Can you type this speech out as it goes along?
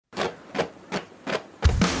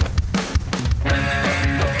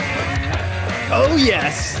Oh,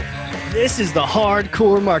 yes. This is the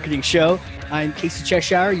Hardcore Marketing Show. I'm Casey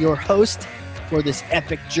Cheshire, your host for this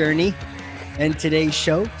epic journey. And today's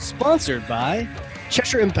show, sponsored by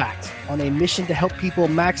Cheshire Impact, on a mission to help people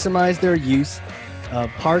maximize their use of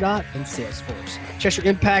Pardot and Salesforce.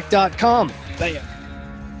 CheshireImpact.com. Bam.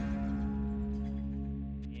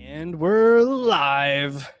 And we're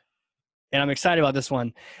live. And I'm excited about this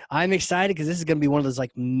one. I'm excited because this is going to be one of those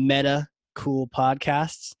like meta cool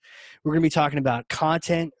podcasts. We're going to be talking about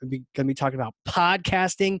content. We're going to be talking about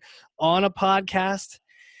podcasting on a podcast.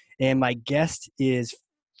 And my guest is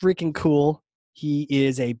freaking cool. He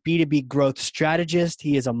is a B2B growth strategist.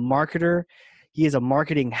 He is a marketer. He is a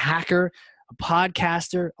marketing hacker, a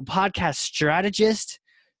podcaster, a podcast strategist.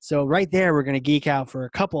 So right there, we're going to geek out for a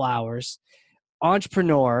couple hours.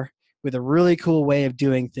 Entrepreneur with a really cool way of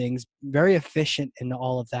doing things, very efficient in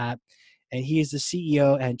all of that. And he is the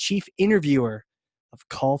CEO and chief interviewer of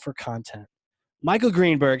Call for Content. Michael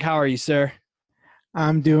Greenberg, how are you, sir?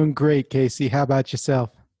 I'm doing great, Casey. How about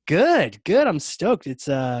yourself? Good. I'm stoked. It's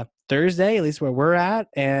Thursday, at least where we're at,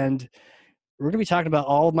 and we're going to be talking about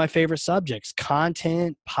all of my favorite subjects: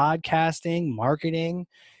 content, podcasting, marketing.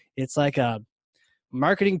 It's like a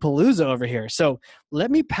marketing palooza over here. So let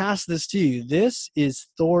me pass this to you. This is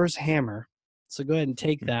Thor's hammer. So go ahead and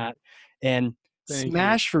take that and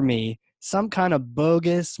smash for me some kind of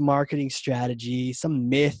bogus marketing strategy, some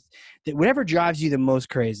myth, that whatever drives you the most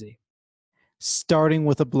crazy. Starting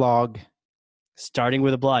with a blog. Starting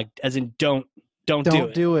with a blog, as in don't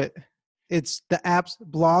do it. It's the apps.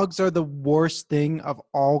 Blogs are the worst thing of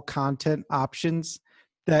all content options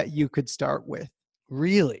that you could start with.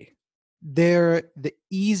 Really? They're the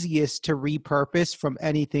easiest to repurpose from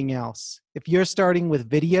anything else. If you're starting with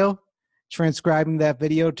video, transcribing that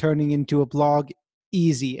video, turning into a blog,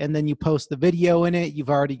 easy. And then you post the video in it. You've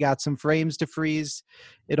already got some frames to freeze.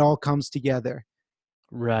 It all comes together.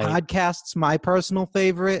 Right. Podcasts, my personal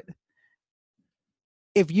favorite.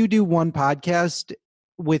 If you do one podcast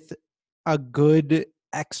with a good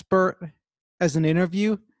expert as an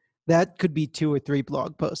interview, that could be 2 or 3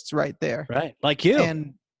 blog posts right there. Right. Like you.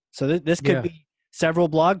 And so this could be several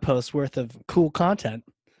blog posts worth of cool content.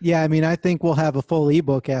 Yeah. I mean, I think we'll have a full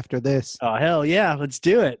ebook after this. Oh, hell yeah. Let's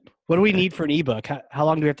do it. What do we need for an ebook? How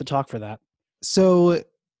long do we have to talk for that? So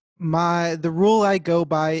the rule I go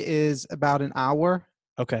by is about an hour.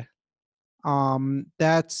 Okay.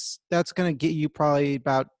 That's going to get you probably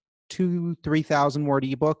about 2,000-3,000 word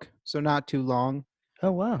ebook. So not too long.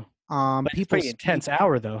 Oh, wow. But People it's pretty intense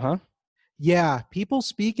hour though, huh? Yeah. People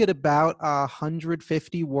speak at about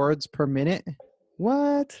 150 words per minute.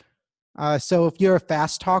 What? So if you're a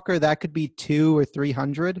fast talker, that could be 200 or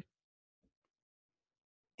 300.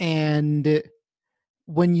 And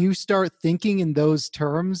when you start thinking in those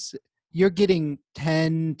terms, you're getting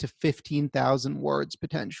 10 to 15,000 words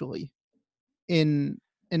potentially in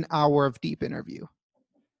an hour of deep interview.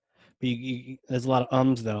 But there's a lot of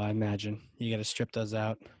ums though, I imagine. You got to strip those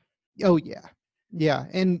out. Oh, yeah. Yeah.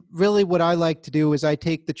 And really what I like to do is I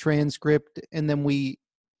take the transcript and then we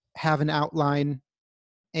have an outline.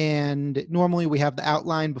 And normally we have the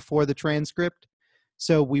outline before the transcript.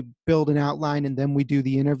 So we build an outline and then we do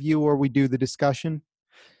the interview or we do the discussion.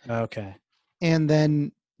 Okay. And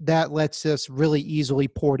then that lets us really easily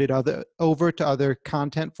port it over to other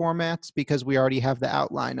content formats because we already have the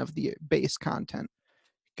outline of the base content.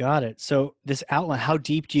 Got it. So this outline, how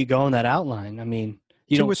deep do you go in that outline? I mean,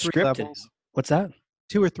 you 2 don't or 3 script it. levels. What's that?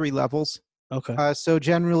 2 or 3 levels. Okay. So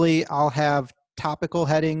generally I'll have topical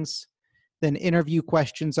headings, then interview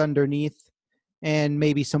questions underneath, and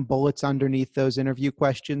maybe some bullets underneath those interview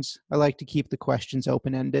questions. I like to keep the questions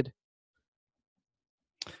open-ended.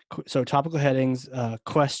 So topical headings,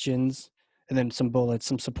 questions, and then some bullets,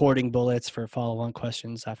 some supporting bullets for follow-on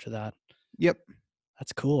questions after that. Yep.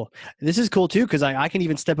 That's cool. This is cool too, because I can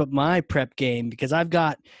even step up my prep game because I've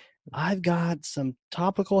got some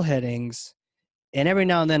topical headings, and every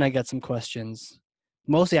now and then I got some questions.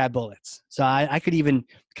 Mostly I have bullets. So I could even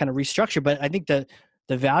kind of restructure, but I think the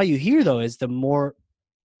value here though is the more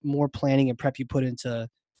planning and prep you put into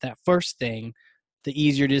that first thing, the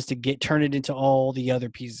easier it is to turn it into all the other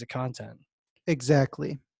pieces of content.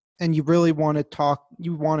 Exactly. And you really want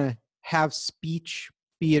to have speech,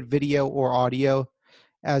 be it video or audio,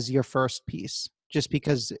 as your first piece, just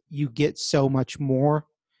because you get so much more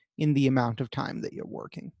in the amount of time that you're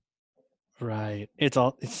working. Right.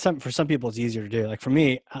 For some people it's easier to do. Like for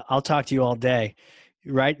me, I'll talk to you all day.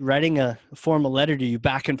 Writing a formal letter to you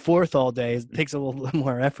back and forth all day takes a little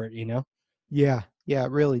more effort, you know? Yeah, it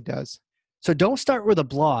really does. So don't start with a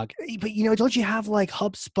blog. But, don't you have like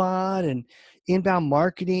HubSpot and inbound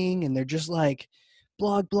marketing, and they're just like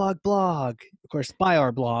blog. course, buy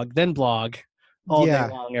our blog, then blog all day Yeah,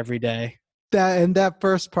 long, every day. that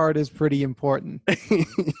first part is pretty important.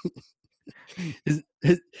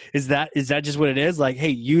 Is that just what it is? Like, hey,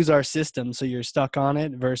 use our system so you're stuck on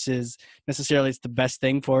it versus necessarily it's the best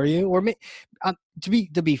thing for you? Or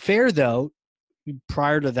to be fair though,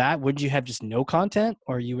 prior to that, would you have just no content,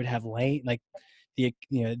 or you would have like the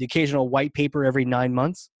occasional white paper every 9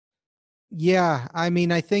 months? Yeah, I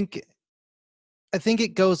mean, I think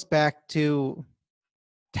it goes back to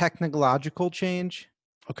technological change.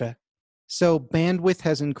 Okay. So bandwidth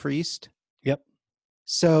has increased. Yep.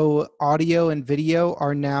 So audio and video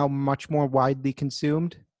are now much more widely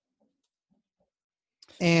consumed. That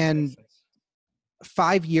makes And sense.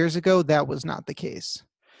 5 years ago, that was not the case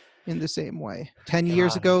in the same way. 10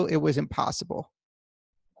 years Got it. ago, it was impossible.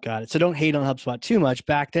 Got it. So don't hate on HubSpot too much.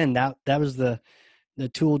 Back then, that was the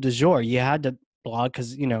tool du jour. You had to blog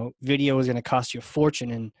because video was going to cost you a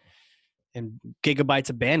fortune and gigabytes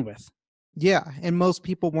of bandwidth. Yeah. And most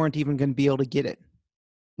people weren't even going to be able to get it.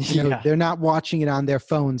 Yeah, They're not watching it on their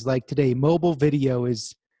phones like today. Mobile video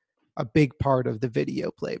is a big part of the video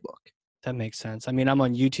playbook. that makes sense. I mean, I'm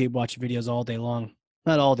on YouTube watching videos all day long.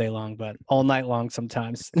 Not all day long, but all night long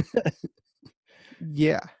sometimes.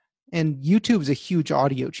 Yeah. And YouTube's a huge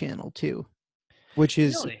audio channel too, which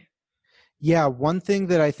is, Really? yeah, one thing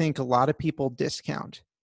that I think a lot of people discount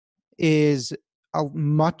is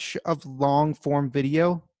much of long form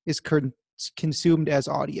video is consumed as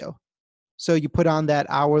audio. So you put on that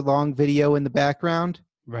hour-long video in the background,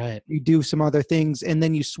 Right. you do some other things, and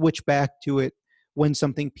then you switch back to it when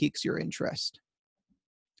something piques your interest.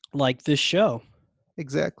 Like this show.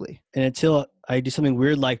 Exactly. And until I do something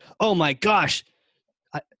weird like, oh my gosh,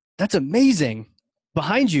 that's amazing.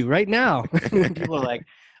 Behind you right now. People are like,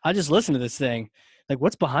 I just listened to this thing. Like,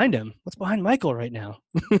 what's behind him? What's behind Michael right now?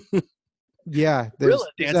 Yeah, Real there's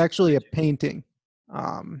advanced actually a technology. painting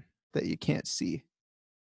that you can't see.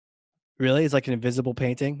 Really? It's like an invisible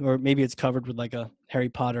painting? Or maybe it's covered with like a Harry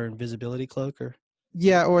Potter invisibility cloak or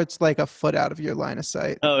Yeah, or it's like a foot out of your line of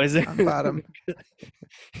sight oh, is it? on bottom.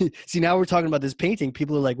 See, now we're talking about this painting.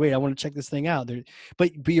 People are like, wait, I want to check this thing out.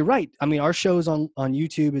 But you're right. I mean, our show's on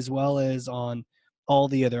YouTube as well as on all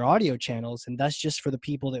the other audio channels, and that's just for the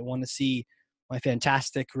people that want to see my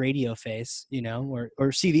fantastic radio face,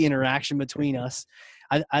 or see the interaction between us.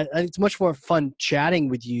 It's much more fun chatting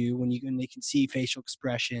with you when they can see facial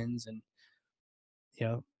expressions and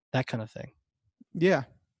that kind of thing. Yeah.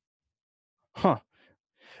 Huh.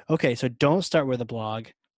 Okay, so don't start with a blog.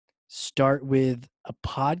 Start with a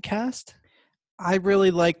podcast. I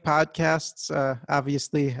really like podcasts.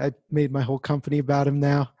 Obviously, I made my whole company about them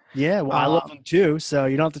now. Yeah, well, I love them too. So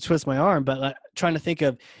you don't have to twist my arm. But trying to think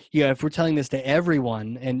of, if we're telling this to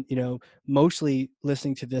everyone, and mostly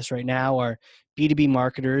listening to this right now are B2B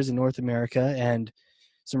marketers in North America, and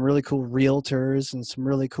some really cool realtors, and some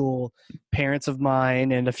really cool parents of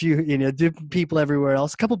mine, and a few different people everywhere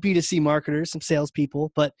else. A couple B2C marketers, some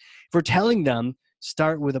salespeople. But if we're telling them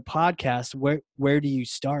start with a podcast, where do you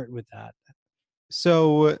start with that?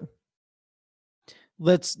 So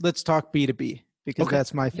let's talk B2B because Okay,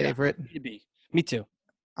 that's my yeah, favorite. B2B. Me too.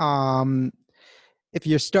 Um, if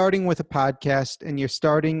you're starting with a podcast and you're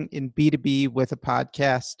starting in B2B with a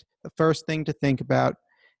podcast, the first thing to think about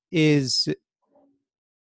is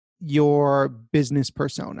your business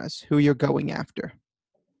personas, who you're going after.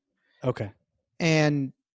 Okay.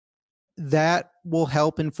 And that will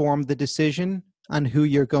help inform the decision on who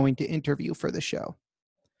you're going to interview for the show.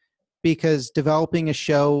 Because developing a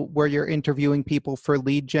show where you're interviewing people for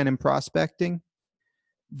lead gen and prospecting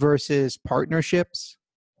versus partnerships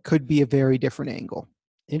could be a very different angle.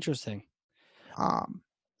 Interesting. Um,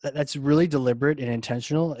 That's really deliberate and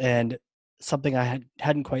intentional, and something I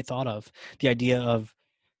hadn't quite thought of. The idea of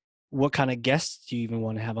what kind of guests do you even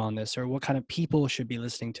want to have on this, or what kind of people should be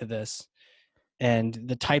listening to this, and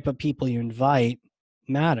the type of people you invite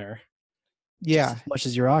matter just yeah. as much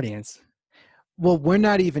as your audience. Well, we're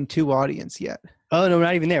not even to audience yet. Oh no,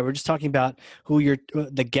 not even there. We're just talking about who you're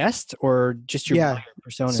the guest, or just your buyer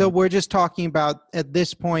persona. So we're just talking about at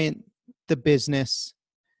this point the business,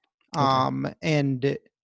 and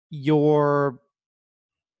your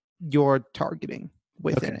targeting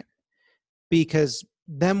within it. Because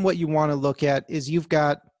then what you want to look at is you've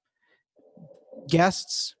got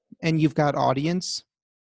guests and you've got audience,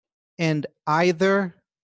 and either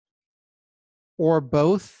or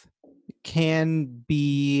both can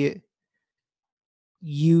be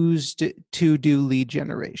used to do lead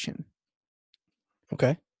generation.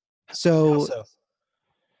 Okay. So How so?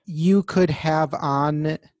 you could have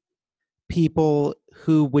on people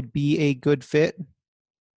who would be a good fit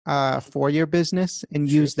for your business and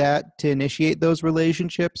True. use that to initiate those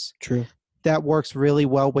relationships. True. That works really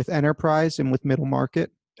well with enterprise and with middle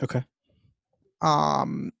market. Okay.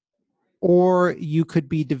 Or you could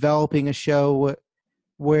be developing a show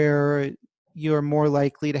where you're more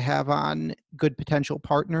likely to have on good potential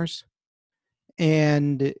partners,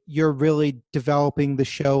 and you're really developing the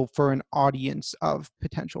show for an audience of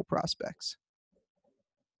potential prospects.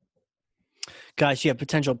 Guys, you have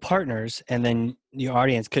potential partners, and then your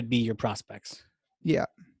audience could be your prospects. Yeah.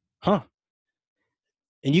 Huh.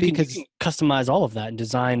 And you can Because customize all of that and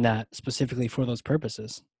design that specifically for those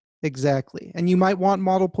purposes. exactly. And you might want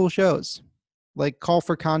multiple shows. Like Call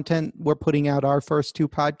for Content, we're putting out our first 2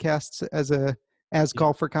 podcasts as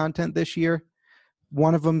Call for Content this year.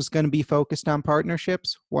 One of them is going to be focused on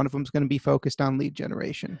partnerships. One of them is going to be focused on lead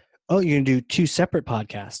generation. Oh, you're going to do 2 separate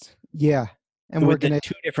podcasts. Yeah. And we're going to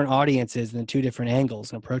 2 different audiences and 2 different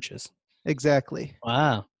angles and approaches. Exactly.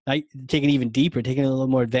 Wow. I take it even deeper, taking it a little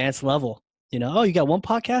more advanced level. Oh, you got one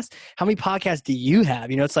podcast? How many podcasts do you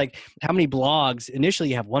have? It's like how many blogs? Initially,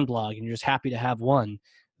 you have one blog and you're just happy to have one.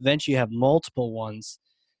 Eventually, you have multiple ones.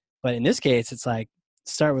 But in this case, it's like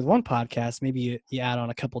start with one podcast. Maybe you add on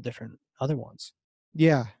a couple different other ones.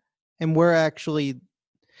 Yeah. And we're actually,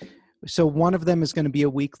 so one of them is going to be a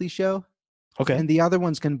weekly show. Okay. And the other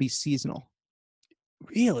one's going to be seasonal.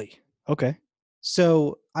 Really? Okay.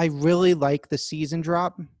 So I really like the season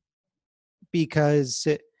drop because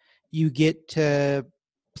you get to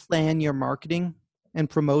plan your marketing and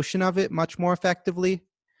promotion of it much more effectively.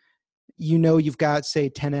 You've got, say,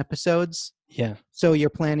 10 episodes. Yeah. So you're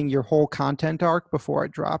planning your whole content arc before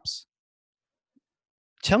it drops.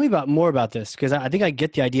 Tell me more about this, because I think I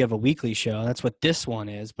get the idea of a weekly show. That's what this one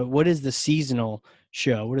is. But what is the seasonal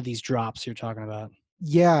show? What are these drops you're talking about?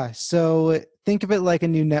 Yeah. So think of it like a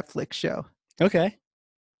new Netflix show. Okay.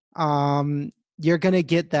 You're going to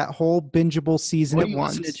get that whole bingeable season What at are you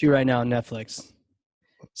once. listening to right now on Netflix?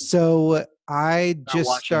 So I just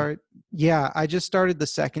watching. I just started the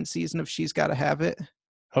 2nd season of She's Gotta Have It.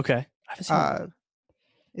 Okay. I haven't seen it.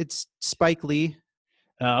 It's Spike Lee.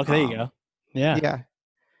 Okay, there you go. Yeah. Yeah.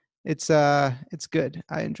 It's good.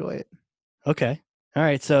 I enjoy it. Okay. All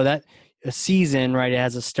right. So that a season, right? It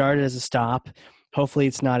has a start, it has a stop. Hopefully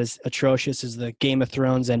it's not as atrocious as the Game of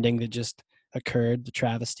Thrones ending that just occurred, the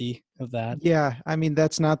travesty of that. Yeah. I mean,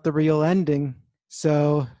 that's not the real ending.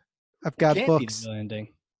 So I've got Can't books. be the real ending.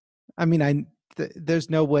 I mean, there's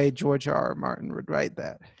no way George R.R. Martin would write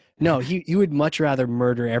that. No, he would much rather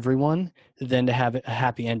murder everyone than to have a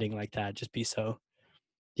happy ending like that. Just be so.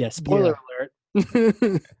 Yeah. Spoiler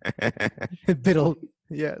alert. little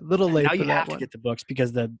late. Now you have to get the books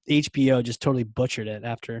because the HBO just totally butchered it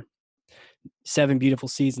after 7 beautiful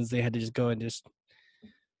seasons. They had to just go and just.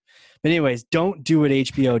 But anyways, don't do what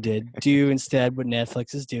HBO did. Do instead what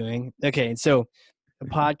Netflix is doing. Okay, and so a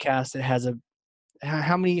podcast that has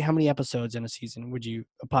how many episodes in a season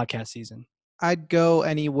a podcast season? I'd go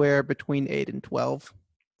anywhere between 8 and 12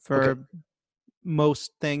 for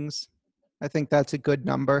most things. I think that's a good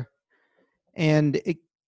number. And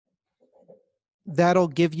that'll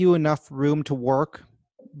give you enough room to work,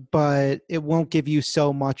 but it won't give you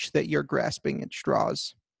so much that you're grasping at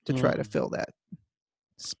straws to try to fill that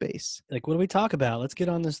space. Like, what do we talk about? Let's get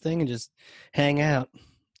on this thing and just hang out.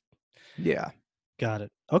 Yeah. Got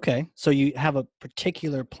it. Okay. So you have a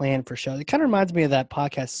particular plan for show. It kind of reminds me of that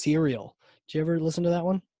podcast Serial. Did you ever listen to that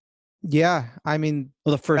one? Yeah. I mean,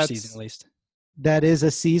 Well, the first season at least. That is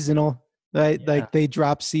a seasonal, right? Yeah. Like they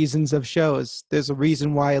drop seasons of shows. There's a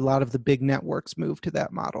reason why a lot of the big networks move to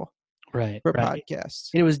that model. Right. For podcasts.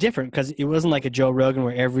 And it was different because it wasn't like a Joe Rogan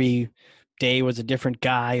where every day was a different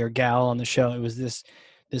guy or gal on the show. It was this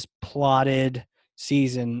plotted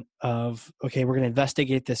season of, okay, we're going to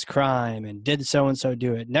investigate this crime and did so-and-so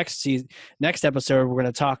do it. Next episode, we're going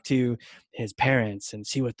to talk to his parents and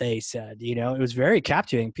see what they said. It was very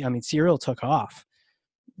captivating. I mean, Serial took off.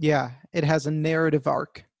 Yeah. It has a narrative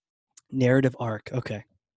arc. Okay.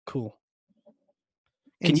 Cool.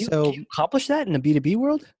 Can you accomplish that in the B2B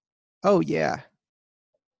world? Oh, yeah.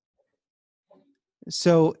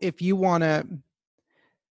 So if you want to,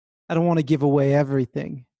 I don't want to give away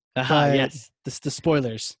everything. Yes. The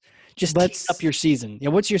spoilers. Just tease up your season. Yeah.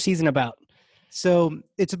 What's your season about? So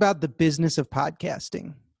it's about the business of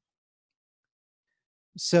podcasting.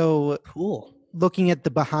 So cool. Looking at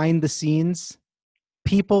the behind the scenes,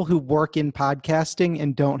 people who work in podcasting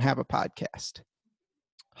and don't have a podcast.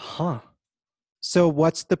 Huh. So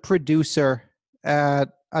what's the producer at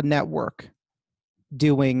a network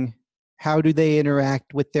doing? How do they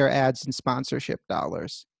interact with their ads and sponsorship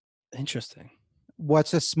dollars? Interesting.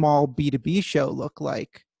 What's a small B2B show look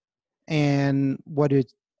like? And what do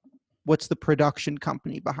what's the production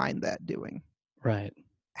company behind that doing? Right.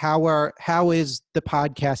 How is the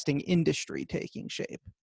podcasting industry taking shape?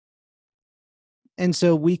 And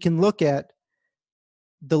so we can look at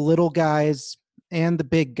the little guys and the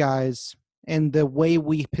big guys, and the way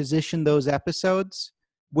we position those episodes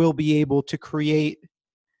will be able to create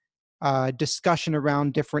discussion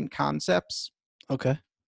around different concepts, Okay.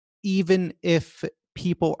 even if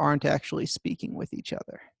people aren't actually speaking with each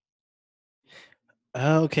other.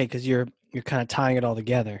 Okay, because you're kind of tying it all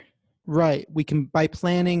together. Right. We can, by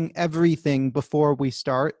planning everything before we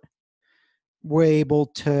start, we're able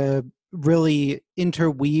to really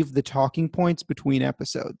interweave the talking points between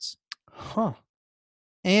episodes. Huh.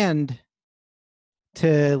 And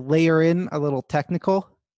to layer in a little technical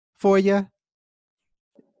for you,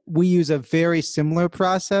 we use a very similar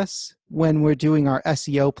process when we're doing our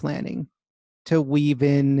SEO planning to weave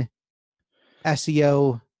in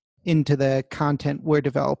SEO into the content we're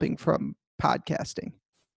developing from podcasting.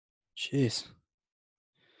 Jeez.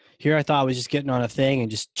 Here I thought I was just getting on a thing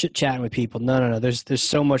and just chit-chatting with people. No. There's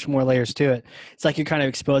so much more layers to it. It's like you're kind of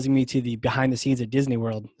exposing me to the behind the scenes at Disney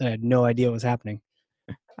World. I had no idea what was happening.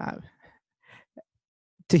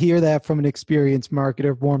 To hear that from an experienced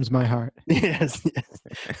marketer warms my heart. Yes.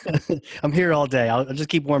 I'm here all day. I'll just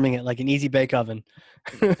keep warming it like an easy bake oven.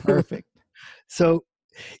 Perfect. So,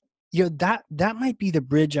 that might be the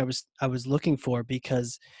bridge I was looking for,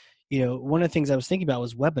 because, one of the things I was thinking about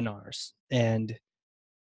was webinars. And,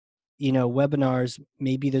 webinars,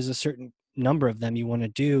 maybe there's a certain number of them you want to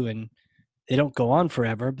do, and they don't go on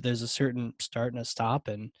forever, but there's a certain start and a stop.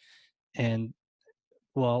 And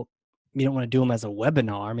well, you don't want to do them as a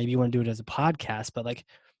webinar. Maybe you want to do it as a podcast, but like,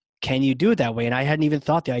 can you do it that way? And I hadn't even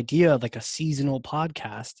thought the idea of like a seasonal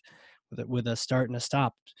podcast with a start and a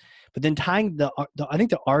stop. But then tying I think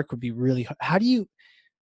the arc would be really. How do you,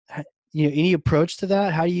 any approach to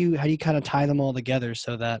that? How do you kind of tie them all together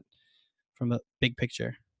so that from a big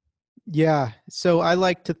picture? Yeah. So I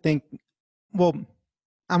like to think, well,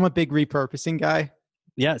 I'm a big repurposing guy.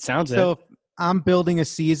 Yeah, it sounds it. So if I'm building a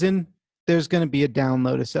season, there's going to be a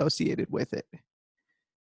download associated with it.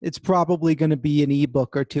 It's probably going to be an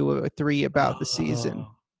ebook or 2 or 3 about the season.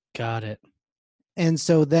 Got it. And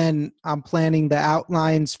so then I'm planning the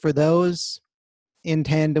outlines for those in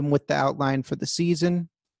tandem with the outline for the season.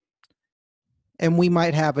 And we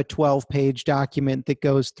might have a 12-page document that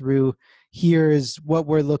goes through, here's what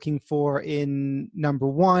we're looking for in number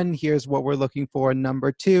 1, here's what we're looking for in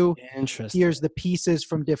number 2. Interesting. Here's the pieces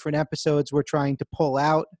from different episodes we're trying to pull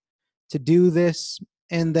out to do this.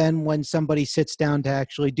 And then when somebody sits down to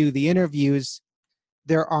actually do the interviews,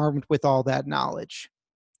 they're armed with all that knowledge.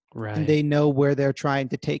 Right. And they know where they're trying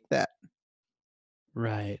to take that.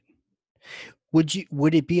 Right. Would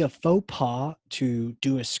it be a faux pas to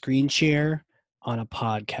do a screen share on a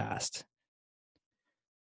podcast?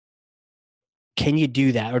 Can you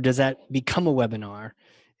do that, or does that become a webinar?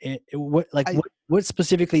 What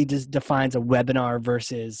specifically defines a webinar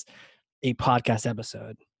versus a podcast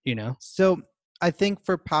episode? So I think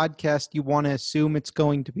for podcast, you want to assume it's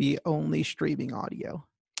going to be only streaming audio.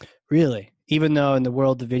 Really? Even though in the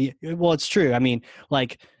world of video, well, it's true. I mean,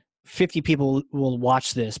 like 50 people will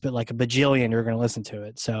watch this, but like a bajillion are going to listen to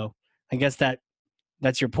it. So I guess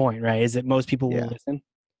that's your point, right? Is that most people will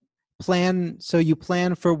listen? So you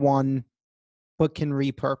plan for one, but can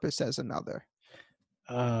repurpose as another.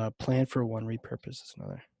 Plan for one, repurpose as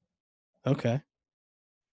another. Okay. I'm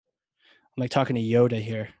like talking to Yoda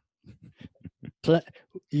here.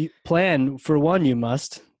 Plan for one, you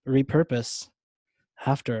must repurpose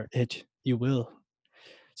after it. You will.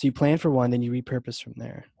 So you plan for one, then you repurpose from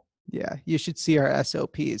there. Yeah, you should see our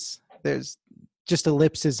SOPs. There's just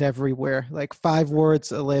ellipses everywhere, like 5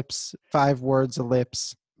 words ellipse, 5 words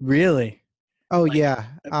ellipse. Really? Oh yeah.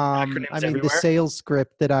 I mean, everywhere? The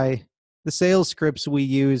sales scripts we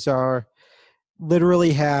use are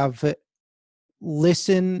literally have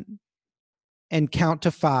listen and count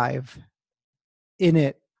to 5 in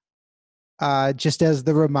it, just as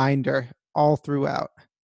the reminder all throughout.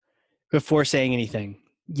 Before saying anything.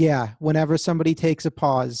 Yeah. Whenever somebody takes a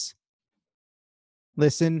pause,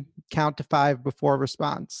 listen, count to 5 before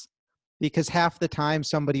response, because half the time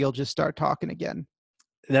somebody will just start talking again.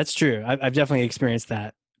 That's true. I've definitely experienced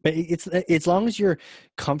that. But it's as long as you're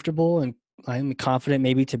comfortable and I'm confident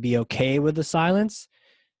maybe to be okay with the silence,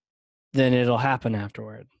 then it'll happen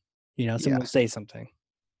afterward. Someone will say something.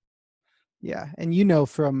 Yeah. And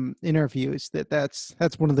from interviews that's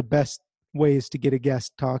one of the best ways to get a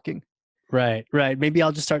guest talking. Right. Maybe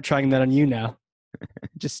I'll just start trying that on you now.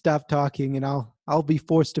 Just stop talking and I'll be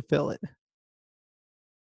forced to fill it.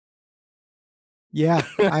 Yeah,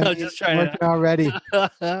 I I'm mean, just it's trying working already.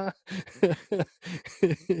 to.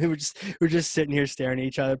 we're just sitting here staring at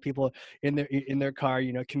each other. People in their car,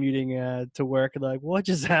 commuting to work. Like, what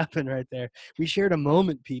just happened right there? We shared a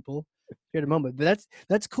moment, people. Shared a moment. But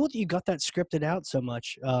that's cool that you got that scripted out so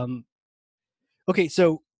much. Okay,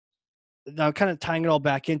 so now kind of tying it all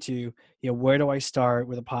back into, where do I start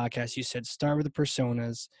with a podcast? You said start with the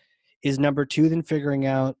personas. Is number two then figuring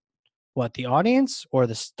out what the audience or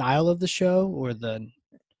the style of the show or the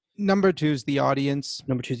Number two is the audience,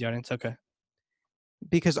 number two is the audience? Okay.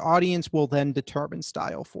 because audience will then determine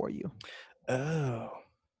style for you, Oh,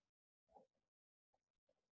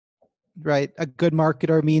 right? A good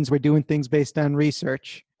marketer means we're doing things based on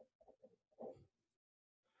research.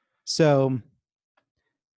 So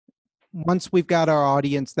once we've got our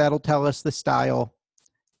audience, that'll tell us the style.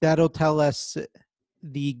 That'll tell us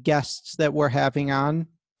the guests that we're having on,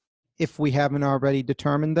 if we haven't already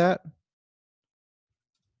determined that.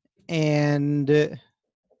 And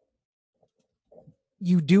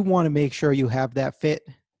you do want to make sure you have that fit.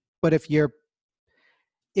 But if you're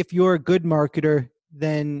a good marketer,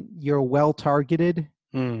 then you're well targeted,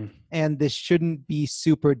 and this shouldn't be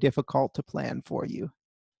super difficult to plan for you.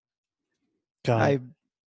 got it.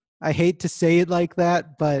 I hate to say it like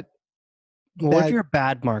that, but Well, what if you're a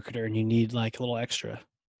bad marketer and you need like a little extra?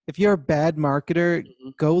 if you're a bad marketer,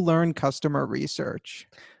 go learn customer research.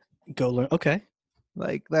 Go learn. Okay.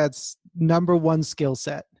 Like, that's number one skill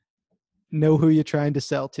set. Know who you're trying to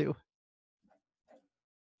sell to.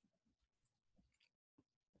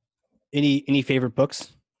 Any favorite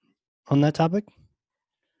books on that topic?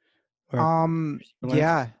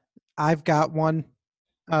 Yeah, I've got one.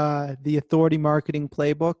 The Authority Marketing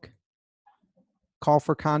Playbook,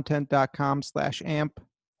 callforcontent.com/amp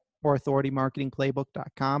or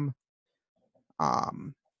authoritymarketingplaybook.com.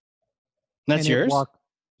 That's yours?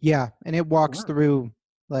 And it walks through,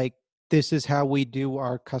 like, this is how we do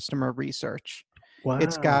our customer research. Wow.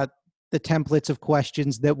 It's got the templates of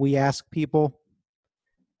questions that we ask people.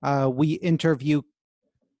 We interview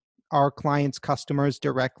our clients' customers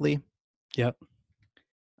directly. Yep.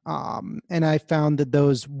 And I found that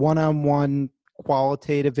those one-on-one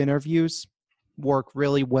qualitative interviews work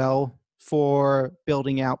really well for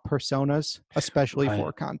building out personas, especially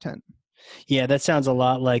for content. Yeah, that sounds a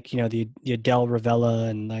lot like, the Adele Ravella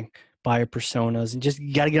and like buyer personas, and just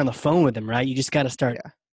you got to get on the phone with them, right? You just got to start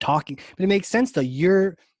talking. But it makes sense though.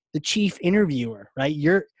 You're the chief interviewer, right?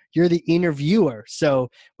 You're the interviewer. So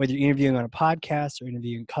whether you're interviewing on a podcast or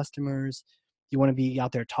interviewing customers, you want to be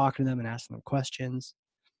out there talking to them and asking them questions.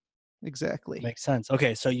 Exactly. Makes sense.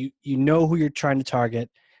 Okay, so you know who you're trying to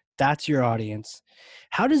target. That's your audience.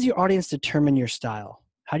 How does your audience determine your style?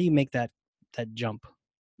 How do you make that jump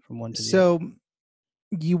from one to the other? So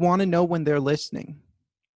you want to know when they're listening.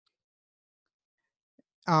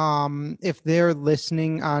 If they're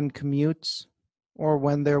listening on commutes or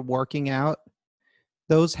when they're working out,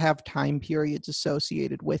 those have time periods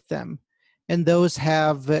associated with them, and those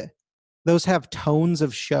have tones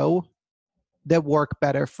of show that work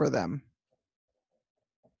better for them.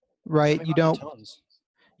 Right? You don't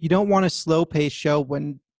want a slow pace show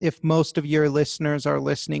if most of your listeners are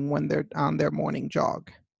listening when they're on their morning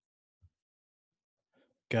jog.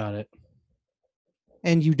 Got it.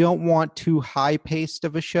 And you don't want too high paced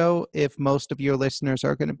of a show if most of your listeners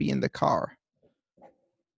are going to be in the car.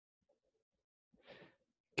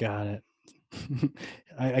 Got it.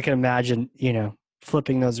 I can imagine,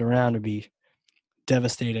 flipping those around would be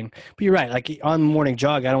devastating. But you're right. Like on the morning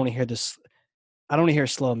jog, I don't want to hear this. I don't want to hear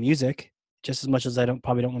slow music just as much as I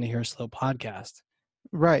probably don't want to hear a slow podcast.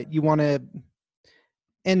 Right. You want to,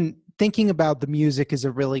 and thinking about the music is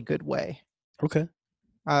a really good way. Okay.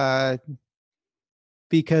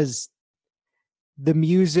 Because the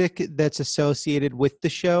music that's associated with the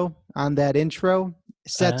show on that intro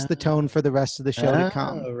sets the tone for the rest of the show to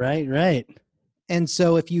come. Right. And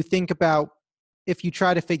so if you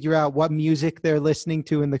try to figure out what music they're listening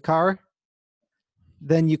to in the car,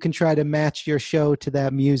 then you can try to match your show to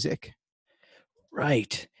that music.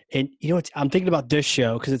 Right. And I'm thinking about this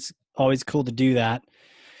show because it's always cool to do that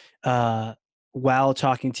while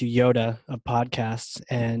talking to Yoda of podcasts.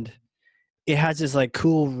 And it has this like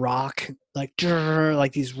cool rock, like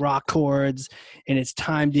these rock chords, and it's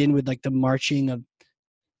timed in with like the marching of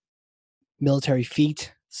military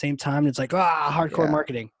feet same time. And it's like, hardcore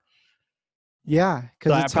marketing. Yeah,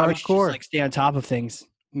 because it's hardcore. Should just like stay on top of things.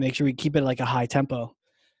 Make sure we keep it like a high tempo.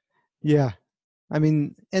 Yeah. I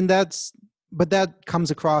mean, but that comes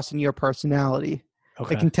across in your personality.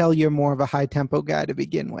 Okay. I can tell you're more of a high tempo guy to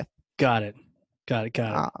begin with. Got it. Got it.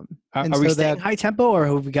 Got it. And Are we so staying that high tempo, or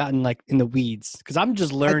have we gotten like in the weeds? Because I'm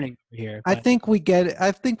just I learning over here. I But think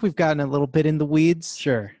I think we've gotten a little bit in the weeds,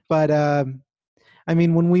 sure. but I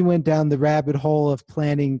mean, when we went down the rabbit hole of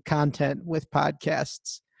planning content with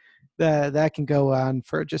podcasts, that can go on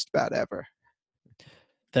for just about ever.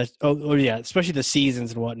 That's oh yeah, especially the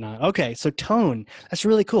seasons and whatnot. Okay, so tone. That's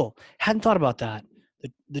really cool. Hadn't thought about that.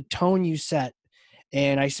 The tone you set,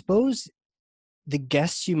 and I suppose the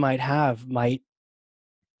guests you might have might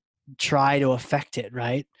try to affect it,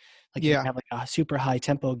 right? Like you can Yeah, have like a super high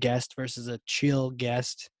tempo guest versus a chill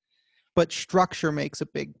guest. but structure makes a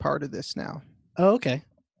big part of this now. Oh, okay.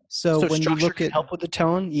 So So when you structure look can at, help with the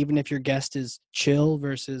tone, even if your guest is chill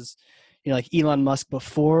versus, like Elon Musk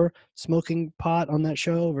before smoking pot on that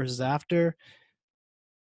show versus after.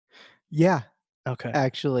 yeah, Okay.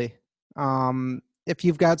 actually, if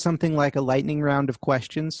you've got something like a lightning round of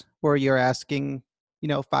questions where you're asking,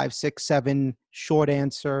 5, 6, 7 short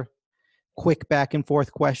answer, quick back and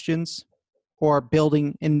forth questions, or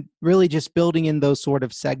building and really just building in those sort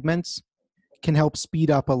of segments can help speed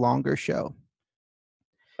up a longer show.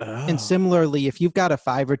 And Oh, similarly, if you've got a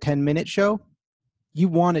 5 or 10 minute show, you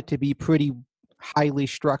want it to be pretty highly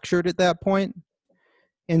structured at that point.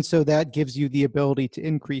 And so that gives you the ability to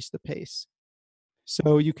increase the pace.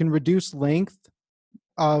 So you can reduce length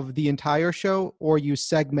of the entire show or use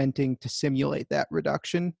segmenting to simulate that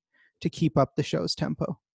reduction to keep up the show's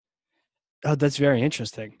tempo. oh, that's very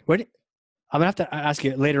interesting. I'm gonna have to ask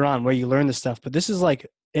you later on where you learn this stuff, but this is like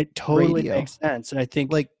it totally Radio. makes sense, and I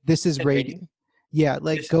think Like this is at radio. radio. Yeah,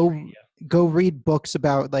 like This is radio. go read books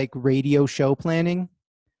about like radio show planning.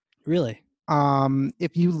 Really?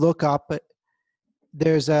 If you look up,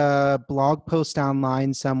 there's a blog post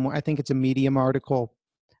online somewhere, I think it's a Medium article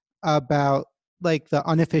about like the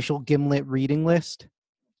unofficial Gimlet reading list.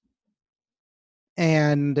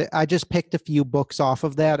 And I just picked a few books off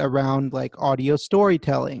of that around like audio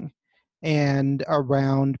storytelling and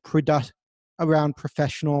around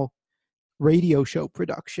professional radio show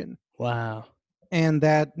production. Wow. And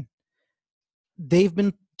that they've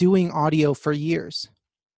been doing audio for years.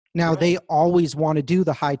 Now Right. they always want to do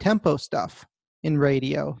the high tempo stuff in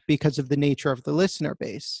radio because of the nature of the listener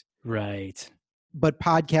base. Right. But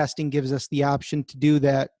podcasting gives us the option to do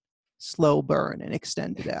that slow burn and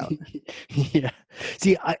extend it out. Yeah.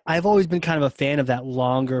 See, I've always been kind of a fan of that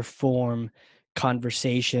longer form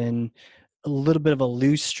conversation, a little bit of a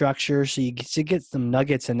loose structure, so you get some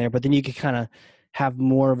nuggets in there, but then you can kind of have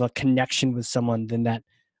more of a connection with someone than that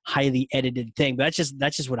highly edited thing. But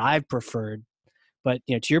that's just what I've preferred. But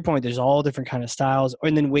to your point, there's all different kind of styles,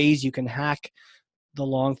 and then ways you can hack the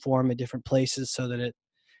long form at different places so that it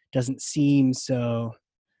doesn't seem so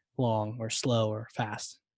long or slow or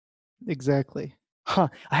fast. Exactly. Huh.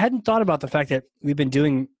 I hadn't thought about the fact that we've been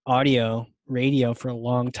doing audio radio for a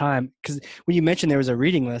long time. Because when you mentioned there was a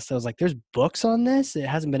reading list, I was like, there's books on this? It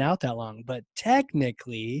hasn't been out that long. But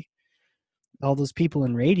technically, all those people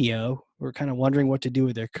in radio were kind of wondering what to do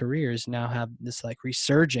with their careers now have this like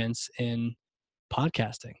resurgence in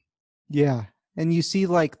podcasting. Yeah. And you see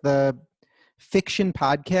like the fiction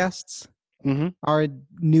podcasts Mm-hmm. are a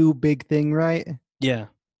new big thing, right? Yeah.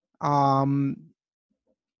 Um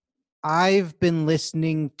I've been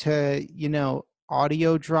listening to,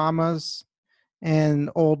 audio dramas and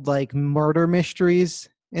old like murder mysteries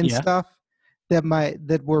and Yeah. stuff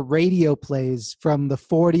that were radio plays from the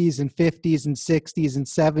 40s and 50s and 60s and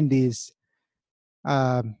 70s.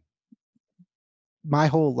 Um my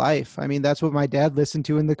whole life. I mean, that's what my dad listened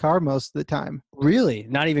to in the car most of the time. Really?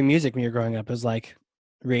 Not even music when you're growing up. It was like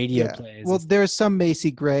radio Yeah. plays. Well, there's some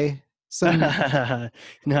Macy Gray, some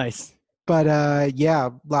Nice. but yeah,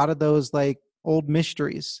 a lot of those like old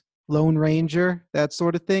mysteries, Lone Ranger, that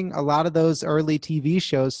sort of thing. A lot of those early TV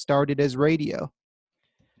shows started as radio.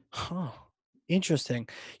 Huh. Interesting.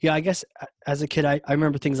 Yeah, I guess as a kid, I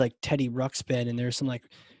remember things like Teddy Ruxpin, and there's some like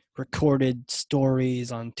recorded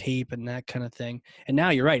stories on tape and that kind of thing. And now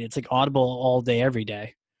you're right; it's like Audible all day, every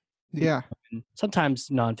day. Yeah, And sometimes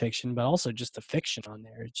nonfiction, but also just the fiction on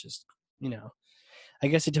there. It's just I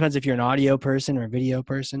guess it depends if you're an audio person or a video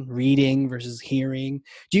person, reading versus hearing.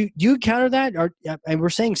 Do you counter that? Or and we're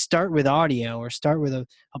saying start with audio or start with a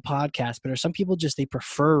podcast, but are some people just they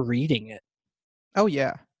prefer reading it? oh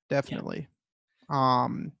yeah, Yeah. definitely.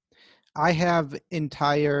 Um, I have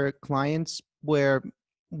entire clients where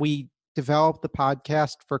we develop the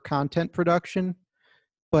podcast for content production,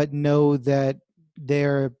 but know that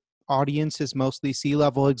their audience is mostly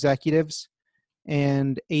C-level executives.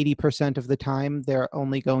 And 80% of the time, they're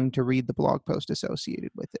only going to read the blog post associated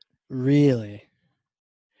with it. Really?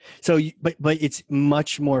 So, but it's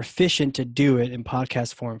much more efficient to do it in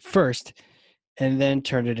podcast form first, and then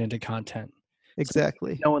turn it into content. So if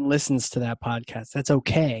Exactly. no one listens to that podcast, that's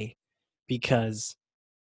okay because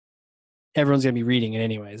everyone's going to be reading it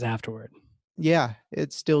anyways afterward. Yeah,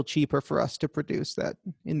 it's still cheaper for us to produce that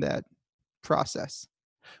in that process.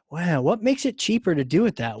 Wow. What makes it cheaper to do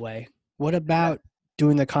it that way? What about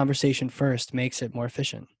doing the conversation first makes it more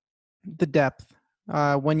efficient? The depth.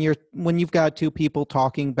 When you've got two people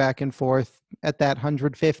talking back and forth at that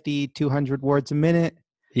 150, 200 words a minute,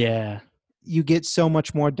 Yeah. you get so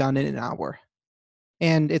much more done in an hour.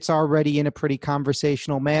 And it's already in a pretty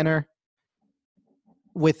conversational manner.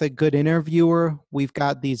 With a good interviewer, we've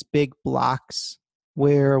got these big blocks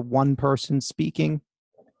where one person's speaking.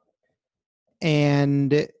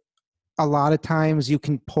 And a lot of times you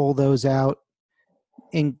can pull those out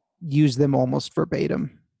and use them almost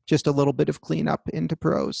verbatim. Just a little bit of cleanup into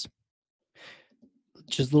prose.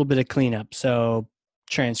 Just a little bit of cleanup. So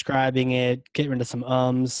transcribing it, get rid of some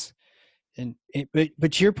ums.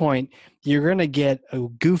 But to your point, you're going to get a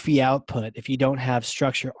goofy output if you don't have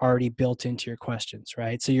structure already built into your questions,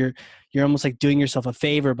 right? So you're almost like doing yourself a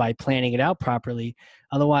favor by planning it out properly.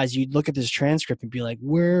 Otherwise, you'd look at this transcript and be like,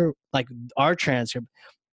 "Where, like our transcript,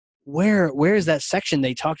 where is that section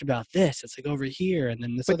they talked about this? It's like over here, and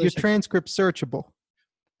then this But other your section." transcript's searchable.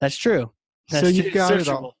 That's true. So That's you've got it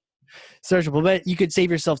searchable. all. Searchable, but you could save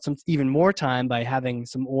yourself some even more time by having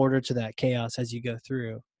some order to that chaos as you go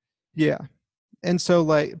through. Yeah. And so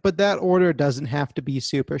but that order doesn't have to be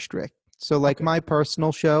super strict. So Okay. my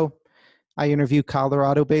personal show, I interview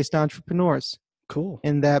Colorado-based entrepreneurs. Cool.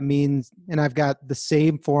 And that means, and I've got the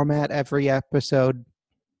same format every episode.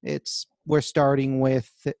 We're starting with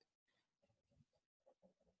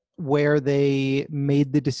where they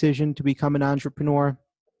made the decision to become an entrepreneur,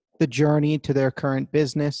 the journey to their current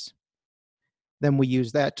business. Then we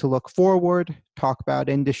use that to look forward, talk about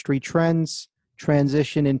industry trends,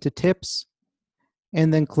 transition into tips,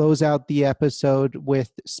 and then close out the episode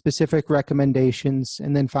with specific recommendations,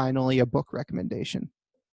 and then finally a book recommendation.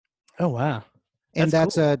 Oh, wow. And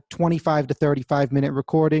that's cool. a 25 to 35-minute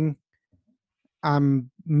recording. I'm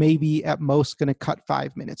maybe at most going to cut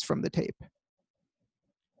 5 minutes from the tape.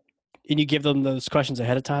 And you give them those questions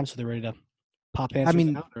ahead of time so they're ready to pop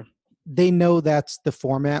answers out? Or? They know that's the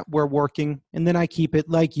format we're working. And then I keep it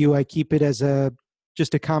like you. I keep it as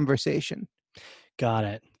just a conversation. Got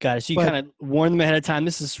it. So you kind of warn them ahead of time.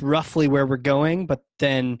 This is roughly where we're going, but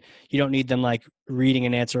then you don't need them like reading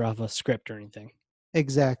an answer off a script or anything.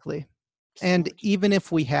 Exactly. And even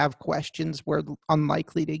if we have questions, we're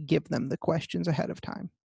unlikely to give them the questions ahead of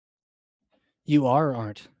time. You are or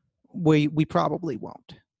aren't? We probably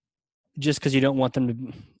won't. Just because you don't want them to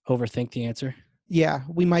overthink the answer? Yeah,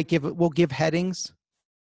 we'll give headings.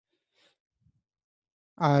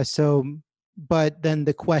 But then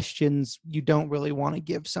the questions you don't really want to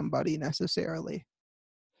give somebody necessarily.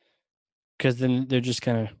 Because then they're just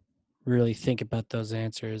going to really think about those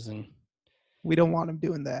answers, and we don't want them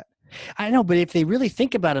doing that. I know, but if they really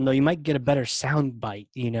think about them, though, you might get a better sound bite,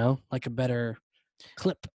 like a better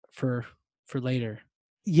clip for later.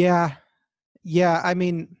 Yeah.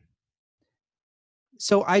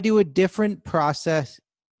 So I do a different process.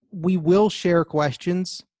 We will share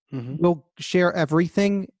questions. Mm-hmm. We'll share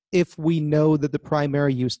everything if we know that the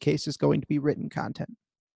primary use case is going to be written content.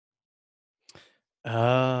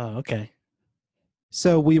 Oh, okay.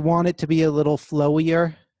 So we want it to be a little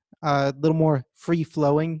flowier, a little more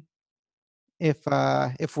free-flowing if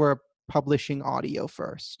we're publishing audio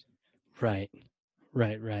first. Right.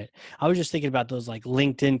 I was just thinking about those like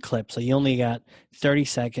LinkedIn clips. So you only got 30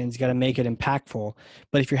 seconds, you got to make it impactful.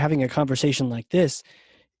 But if you're having a conversation like this,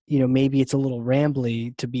 maybe it's a little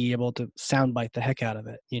rambly to be able to soundbite the heck out of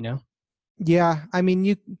it, Yeah.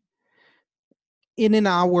 In an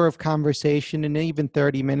hour of conversation and even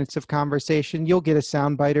 30 minutes of conversation, you'll get a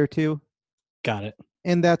soundbite or two. Got it.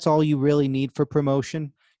 And that's all you really need for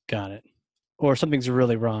promotion. Got it. Or something's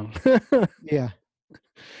really wrong. Yeah.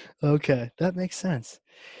 Okay. That makes sense.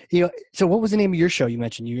 So what was the name of your show you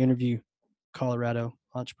mentioned? You interview Colorado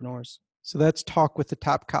entrepreneurs. So that's Talk with the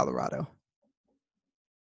Top Colorado.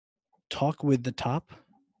 Talk with the Top?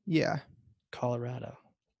 Yeah. Colorado.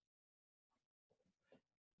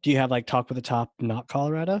 Do you have like Talk with the Top, not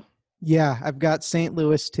Colorado? Yeah, I've got St.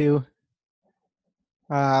 Louis too.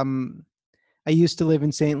 I used to live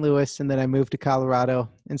in St. Louis and then I moved to Colorado.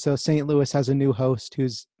 And so St. Louis has a new host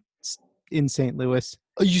who's in St. Louis.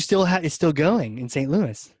 Oh, you still it's still going in St.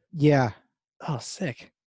 Louis? Yeah. Oh,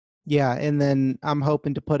 sick. Yeah, and then I'm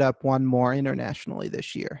hoping to put up one more internationally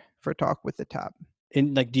this year for Talk with the Top.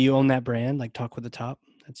 And like, do you own that brand? Like Talk with the Top?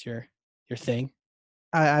 That's your thing?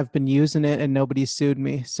 I've been using it and nobody's sued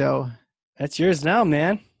me, so that's yours now,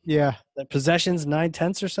 man. Yeah. That possessions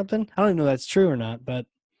 9/10 or something. I don't even know if that's true or not, but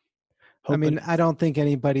I hope it mean, I is. don't think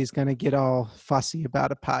anybody's going to get all fussy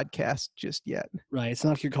about a podcast just yet. Right. It's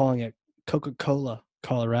not like you're calling it Coca-Cola,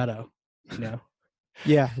 Colorado, you know?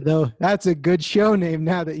 Yeah, though that's a good show name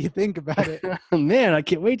now that you think about it. Man, I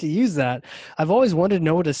can't wait to use that. I've always wanted to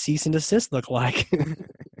know what a cease and desist look like.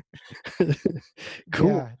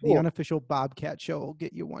 Cool. Yeah, the Cool. unofficial Bobcat show will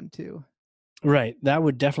get you one too. Right. That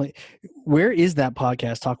would definitely. Where is that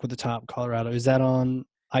podcast? Talk with the Top, Colorado. Is that on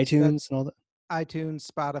That iTunes and all that? iTunes,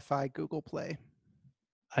 Spotify, Google Play.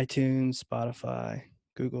 iTunes, Spotify,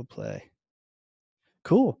 Google Play.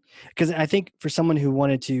 Cool. Because I think for someone who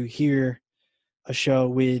wanted to hear a show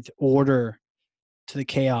with order to the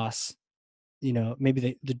chaos,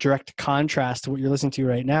 maybe the direct contrast to what you're listening to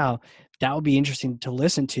right now, that would be interesting to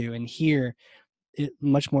listen to and hear it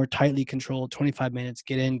much more tightly controlled. 25 minutes,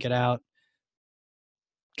 get in, get out,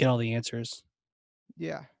 get all the answers.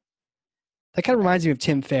 Yeah. That kind of reminds me of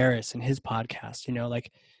Tim Ferriss and his podcast.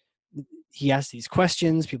 Like he asks these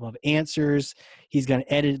questions, people have answers. He's going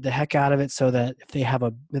to edit the heck out of it so that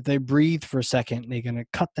if they breathe for a second, they're going to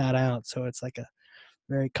cut that out. So it's like a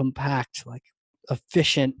very compact, like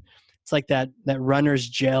efficient. It's like that runner's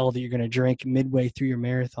gel that you're going to drink midway through your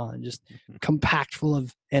marathon, just compact, full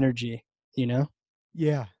of energy. Yeah.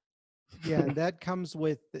 Yeah, and that comes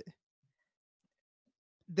with.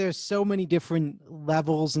 There's so many different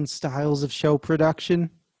levels and styles of show production.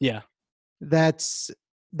 Yeah.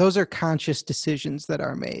 Those are conscious decisions that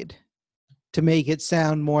are made to make it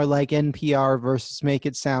sound more like NPR versus make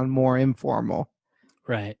it sound more informal.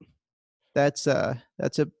 Right. That's a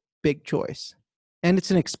big choice. And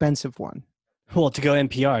it's an expensive one. Well, to go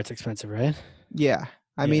NPR, it's expensive, right? Yeah.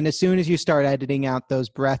 I mean, as soon as you start editing out those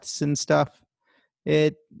breaths and stuff,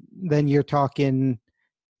 then you're talking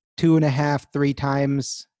 2.5, 3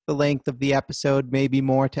 times the length of the episode, maybe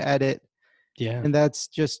more to edit. Yeah. And that's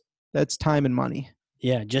time and money.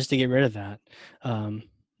 Yeah, just to get rid of that. And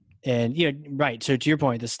right. So to your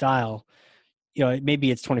point, the style,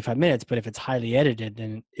 maybe it's 25 minutes, but if it's highly edited,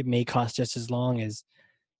 then it may cost just as long as,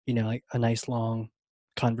 like a nice long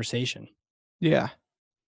conversation. Yeah.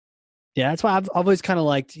 Yeah, that's why I've always kind of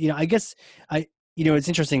liked, I guess it's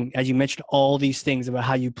interesting, as you mentioned, all these things about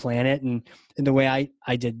how you plan it, and the way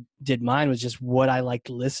I did mine was just what I liked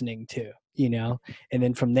listening to, and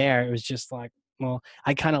then from there it was just like, well,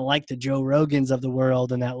 I kind of like the Joe Rogans of the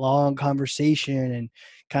world and that long conversation and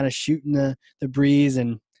kind of shooting the breeze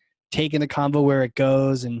and taking the convo where it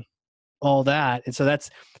goes and all that. And so that's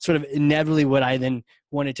sort of inevitably what I then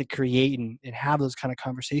wanted to create and have those kind of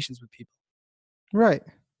conversations with people. Right.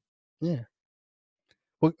 Yeah.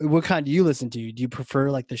 What kind do you listen to? Do you prefer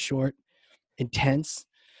like the short, intense,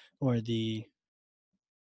 or the?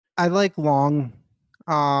 I like long.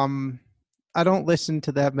 I don't listen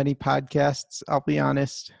to that many podcasts, I'll be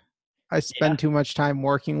honest. I spend too much time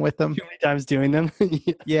working with them. Too many times doing them.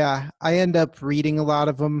 Yeah, I end up reading a lot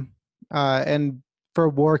of them. And for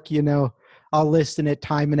work, I'll listen it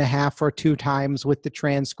 1.5 or 2 times with the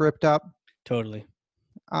transcript up. Totally.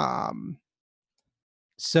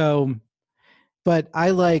 So, but I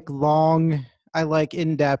like long, I like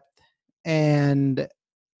in-depth, and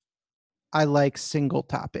I like single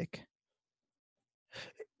topic.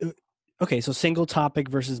 Okay, so single topic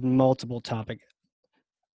versus multiple topic.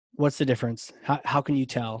 What's the difference? How can you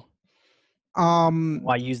tell?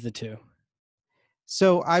 Why use the two?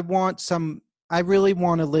 So I really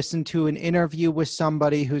want to listen to an interview with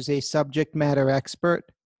somebody who's a subject matter expert.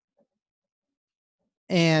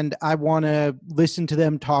 And I want to listen to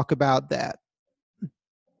them talk about that.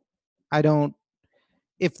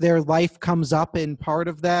 If their life comes up in part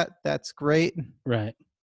of that, that's great. Right.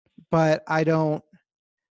 But I don't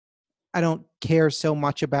care so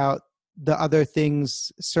much about the other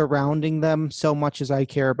things surrounding them so much as I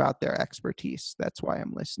care about their expertise. That's why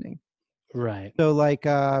I'm listening. Right. So like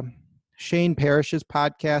Shane Parrish's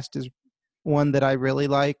podcast is one that I really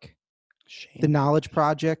like. The Knowledge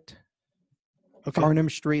Project. Okay. Farnham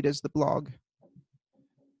Street is the blog.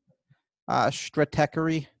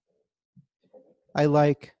 Stratechery. I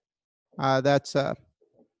like. That's a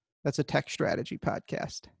tech strategy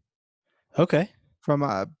podcast. Okay. From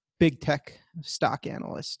a big tech stock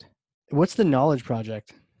analyst. What's the Knowledge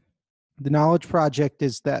Project? The Knowledge Project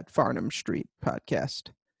is that Farnham Street podcast.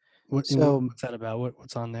 What's that about?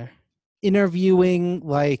 What's on there? Interviewing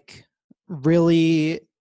like really,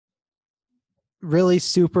 really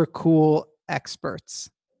super cool experts.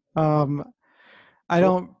 I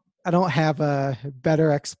don't have a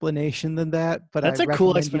better explanation than that, but that's a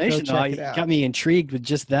cool explanation. You got me intrigued with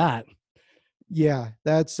just that. Yeah,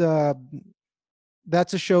 that's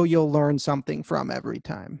that's a show you'll learn something from every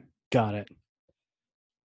time. Got it.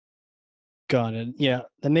 Got it. Yeah,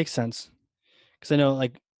 that makes sense. Because I know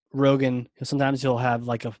like Rogan, sometimes he'll have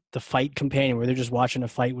like the fight companion where they're just watching a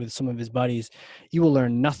fight with some of his buddies. You will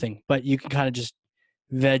learn nothing, but you can kind of just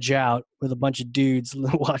veg out with a bunch of dudes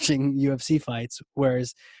watching UFC fights.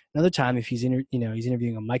 Whereas another time, if he's he's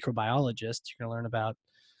interviewing a microbiologist, you're gonna learn about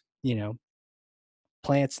you know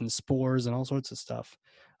plants and spores and all sorts of stuff.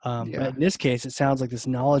 But Yeah. in this case, it sounds like this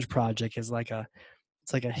knowledge project is like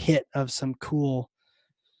it's like a hit of some cool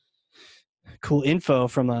info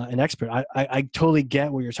from an expert. I totally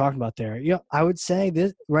get what you're talking about there. Yeah, I would say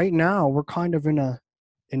this right now we're kind of in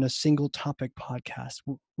a single topic podcast.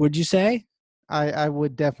 Would you say? I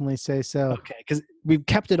would definitely say so. Okay, because we've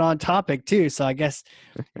kept it on topic too. So I guess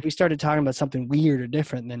if we started talking about something weird or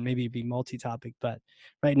different, then maybe it'd be multi-topic. But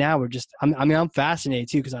right now we're just. I'm fascinated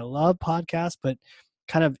too because I love podcasts, but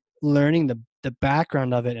kind of learning the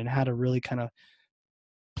background of it and how to really kind of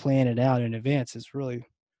plan it out in advance is really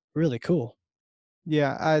really cool.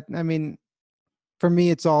 Yeah, I mean, for me,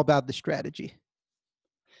 it's all about the strategy.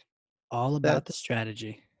 All about the That's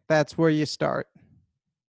strategy. that's where you start.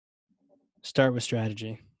 Start with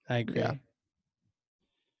strategy. I Yeah. agree.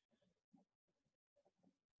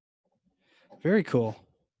 Very cool.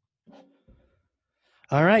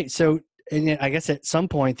 All right. So, and I guess at some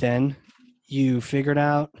point, then you figured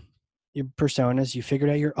out your personas, you figured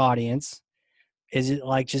out your audience. Is it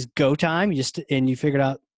like just go time? You figured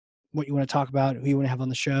out what you want to talk about, who you want to have on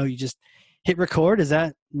the show. You just hit record. Is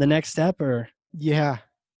that the next step, or Yeah.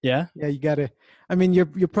 yeah? Yeah, you got to. I mean, you're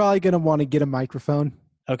probably going to want to get a microphone.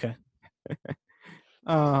 Okay.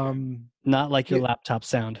 Um, Not like your y- laptop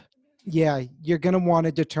sound. yeah, you're going to want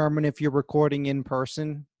to determine if you're recording in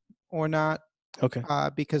person or not, Okay.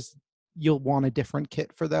 because you'll want a different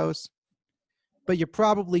kit for those. But you're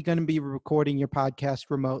probably going to be recording your podcast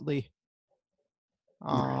remotely.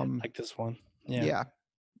 Right. Like this one. Yeah. Yeah,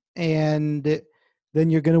 and then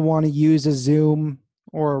you're going to want to use a Zoom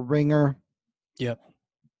or a Ringer Yep.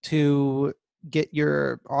 to get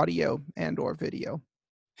your audio and or video.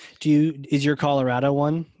 Is your Colorado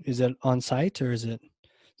one? Is it on site or is it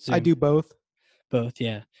I Zoom? do both. Both.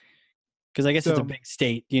 Yeah. Because I guess it's a So big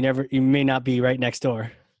state. You may not be right next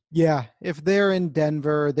door. yeah, if they're in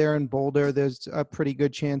Denver, they're in Boulder, there's a pretty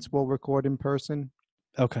good chance we'll record in person.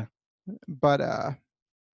 Okay. But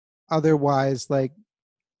otherwise, like,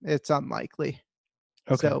 it's unlikely.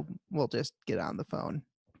 Okay. So we'll just get on the phone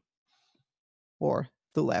or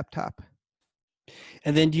the laptop.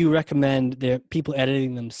 And then do you recommend the people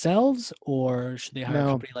editing themselves or should they hire a No,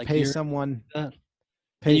 company like pay yours? someone. And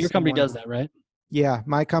Pay your company someone. does that, right? Yeah,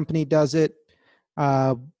 my company does it.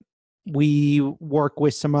 Uh, we work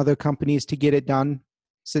with some other companies to get it done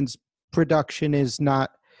since production is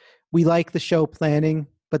not, we like the show planning,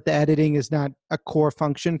 but the editing is not a core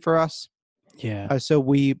function for us. Yeah. So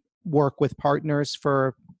we work with partners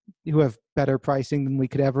who have better pricing than we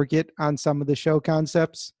could ever get on some of the show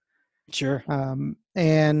concepts. Sure.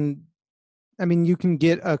 And I mean, you can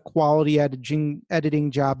get a quality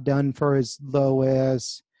editing job done for as low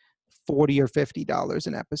as $40 or $50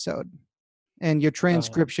 an episode, and your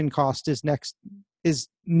transcription cost is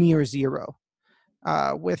near zero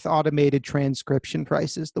with automated transcription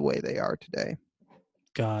prices the way they are today.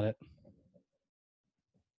 Got it.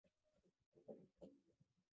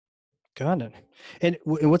 Got it. And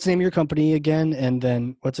what's the name of your company again? And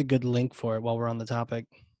then what's a good link for it while we're on the topic?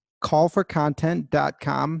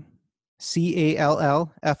 Callforcontent.com,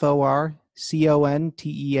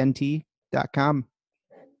 CALLFORCONTENT.com.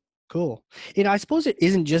 Cool. I suppose it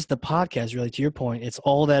isn't just the podcast, really, to your point. It's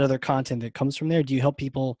all that other content that comes from there. Do you help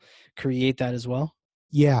people create that as well?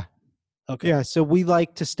 Yeah. Okay. Yeah. So we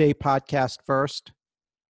like to stay podcast first,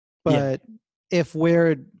 Yeah. but if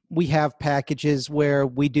we have packages where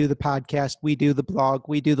we do the podcast, we do the blog,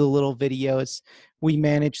 we do the little videos, we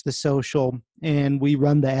manage the social, and we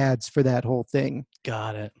run the ads for that whole thing.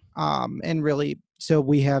 Got it. And really, so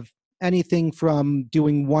we have anything from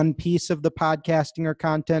doing one piece of the podcasting or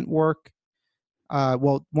content work.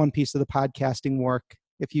 One piece of the podcasting work.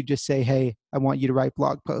 If you just say, hey, I want you to write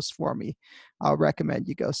blog posts for me, I'll recommend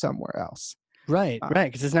you go somewhere else. Right.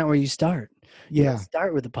 Because it's not where you start. You Yeah.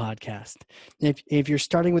 start with the podcast. If you're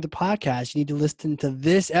starting with the podcast, you need to listen to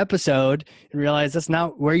this episode and realize that's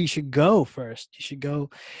not where you should go first. You should go.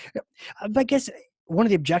 I guess one of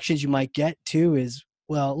the objections you might get too is,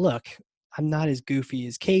 well, look, I'm not as goofy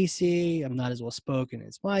as Casey. I'm not as well spoken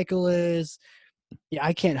as Michael is. Yeah,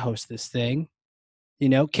 I can't host this thing.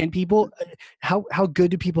 Can people? How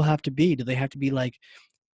good do people have to be? Do they have to be like,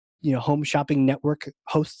 Home Shopping Network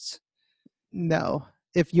hosts? No.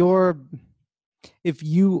 If you're If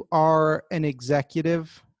you are an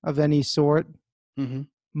executive of any sort, Mm-hmm.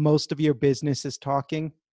 most of your business is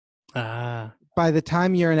talking. Ah, By the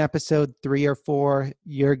time you're in episode 3 or 4,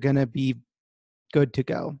 you're going to be good to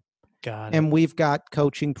go. got it. And we've got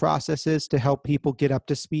coaching processes to help people get up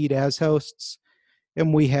to speed as hosts.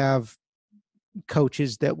 And we have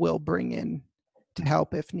coaches that we'll bring in to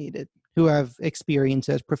help if needed, who have experience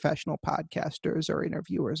as professional podcasters or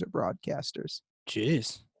interviewers or broadcasters.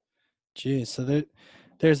 Jeez. So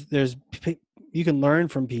there's you can learn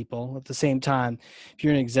from people at the same time. If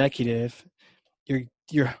you're an executive,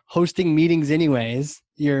 you're hosting meetings anyways.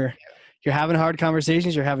 You're having hard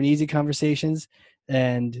conversations. You're having easy conversations,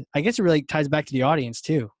 and I guess it really ties back to the audience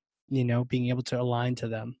too. Being able to align to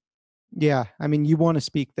them. Yeah, I mean, you want to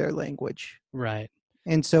speak their language. Right.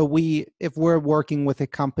 And so if we're working with a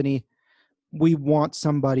company, we want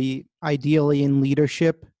somebody ideally in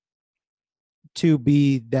leadership to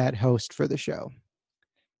be that host for the show.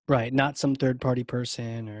 Right. Not some third party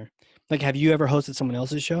person or like, have you ever hosted someone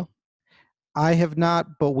else's show? I have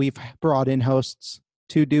not, but we've brought in hosts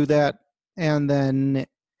to do that. And then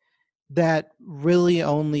that really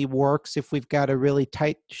only works if we've got a really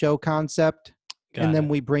tight show concept. And then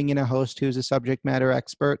we bring in a host who's a subject matter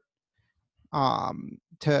expert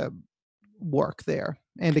to work there.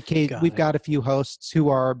 And we've got a few hosts who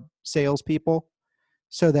are salespeople,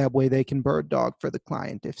 so that way they can bird dog for the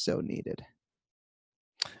client if so needed.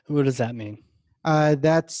 What does that mean?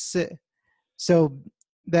 That's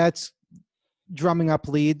drumming up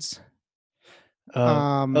leads.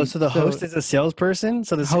 So the host is a salesperson.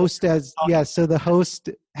 So the host so the host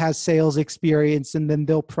has sales experience, and then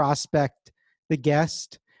they'll prospect the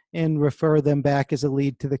guest and refer them back as a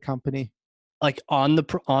lead to the company. Like on the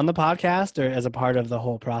podcast, or as a part of the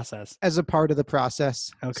whole process? As a part of the process.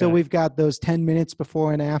 Okay. So we've got those 10 minutes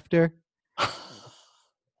before and after.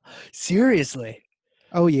 Seriously?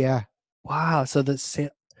 Oh yeah. Wow. So that's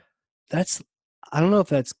I don't know if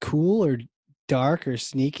that's cool or dark or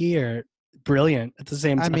sneaky or brilliant at the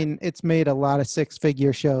same time. I mean, it's made a lot of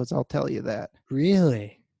 6-figure shows, I'll tell you that.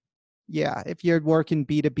 Really? Yeah. If you're working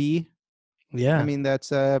B2B, yeah. I mean,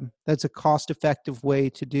 that's a cost-effective way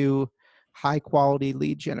to do high quality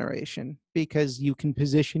lead generation, because you can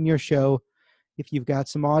position your show. If you've got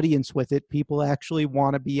some audience with it, people actually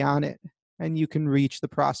want to be on it, and you can reach the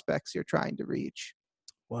prospects you're trying to reach.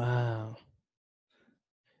 Wow.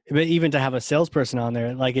 But even to have a salesperson on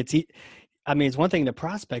there, like it's one thing to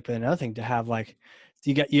prospect, but another thing to have like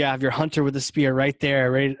you have your hunter with the spear right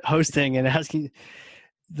there, right, hosting and asking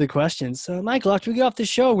the questions. So, Michael, after we get off the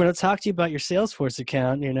show, we're going to talk to you about your Salesforce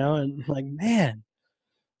account, and like, man,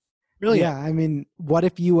 brilliant. Yeah, I mean, what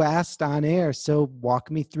if you asked on air, so walk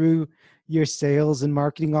me through your sales and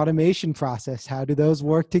marketing automation process. How do those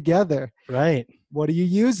work together? Right. What are you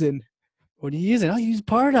using? Oh, you use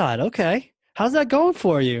Pardot. Okay. How's that going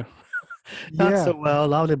for you? Not so well,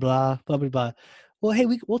 blah, blah, blah, blah, blah, blah. Well, hey,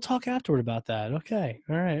 we'll talk afterward about that. Okay.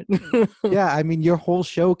 All right. Yeah. I mean, your whole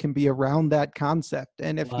show can be around that concept.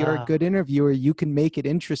 And if you're a good interviewer, you can make it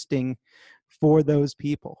interesting for those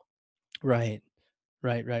people. Right.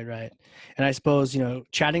 And I suppose,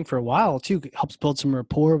 chatting for a while too helps build some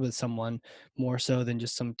rapport with someone more so than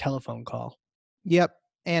just some telephone call. Yep.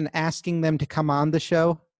 And asking them to come on the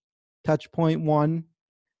show, touch point 1.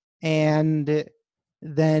 And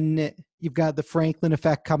then you've got the Franklin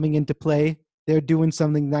effect coming into play. They're doing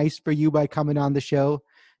something nice for you by coming on the show.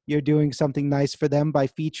 You're doing something nice for them by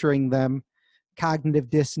featuring them. Cognitive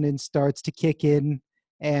dissonance starts to kick in.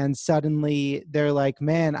 And suddenly they're like,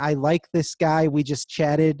 man, I like this guy. We just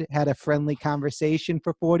chatted, had a friendly conversation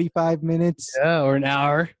for 45 minutes. Yeah, or an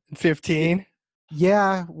hour and 15.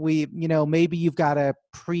 Yeah, maybe you've got a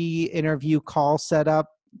pre-interview call set up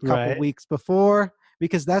a couple weeks before,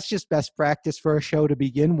 because that's just best practice for a show to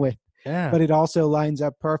begin with. Yeah. But it also lines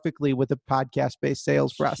up perfectly with a podcast-based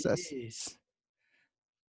sales process.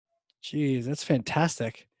 Jeez, that's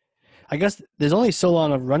fantastic. I guess there's only so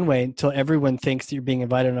long of runway until everyone thinks you're being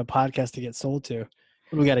invited on a podcast to get sold to.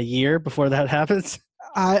 We got a year before that happens.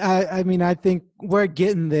 I mean, I think we're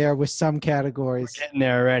getting there with some categories. We're getting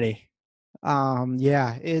there already.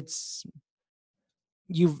 Yeah, it's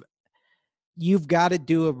you've got to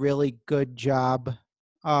do a really good job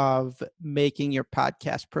of making your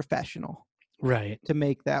podcast professional. Right. To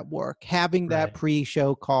make that work. Having that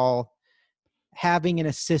pre-show call, having an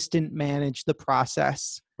assistant manage the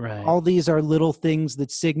process. Right. All these are little things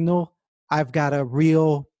that signal I've got a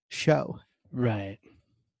real show. Right.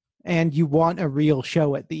 And you want a real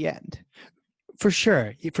show at the end. For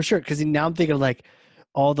sure. Because now I'm thinking like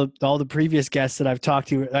all the previous guests that I've talked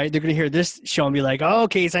to, right? They're going to hear this show and be like, oh,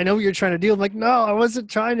 okay, so I know what you're trying to do. I'm like, no, I wasn't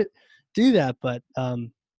trying to. do that, but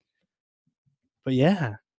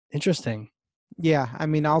yeah, interesting. Yeah, I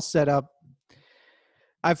mean, I've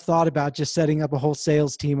thought about just setting up a whole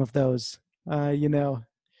sales team of those, you know,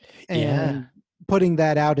 Yeah. and putting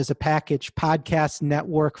that out as a package, podcast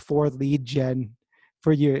network for lead gen,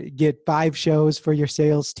 for you get 5 shows for your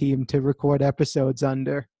sales team to record episodes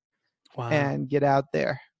under Wow. and get out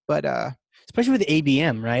there. But Especially with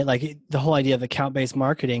ABM, right? Like the whole idea of account-based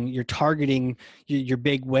marketing, you're targeting your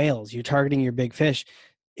big whales, you're targeting your big fish.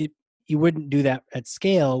 It You wouldn't do that at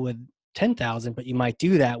scale with 10,000, but you might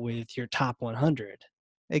do that with your top 100.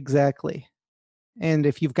 exactly. And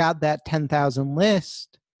if you've got that 10,000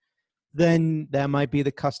 list, then that might be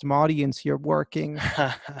the custom audience you're working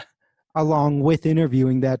along with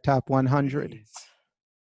interviewing that top 100. Jeez.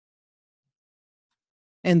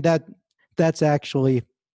 And that's actually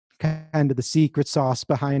kind of the secret sauce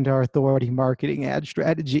behind our authority marketing ad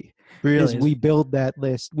strategy is Really is. we build that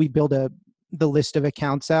list. We build the list of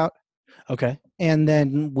accounts out, Okay. and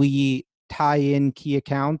then we tie in key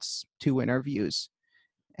accounts to interviews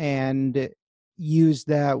and use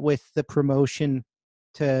that with the promotion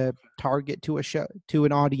to target to a show to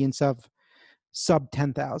an audience of sub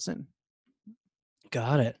 10,000.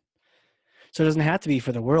 Got it. So it doesn't have to be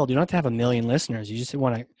for the world. You don't have to have a million listeners. You just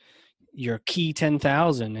want your key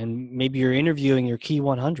 10,000, and maybe you're interviewing your key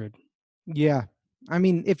 100. Yeah. I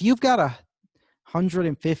mean, if you've got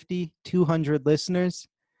 150, 200 listeners,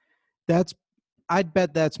 I'd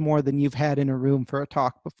bet that's more than you've had in a room for a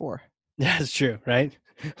talk before. That's true, right?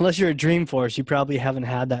 Unless you're a Dreamforce, you probably haven't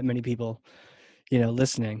had that many people,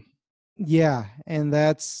 listening. Yeah, and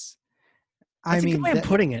that's That's a good way of that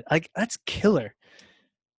putting it. Like, that's killer.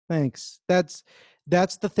 thanks. That's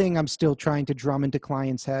the thing I'm still trying to drum into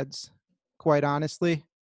clients' heads, quite honestly.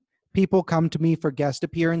 People come to me for guest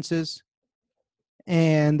appearances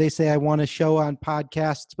and they say I want a show on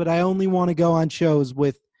podcasts, but I only want to go on shows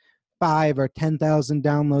with 5 or 10,000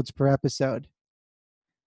 downloads per episode.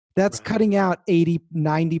 That's Right. cutting out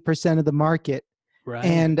 80-90% of the market. Right.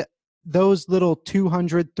 And those little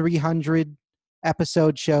 200, 300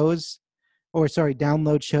 episode shows,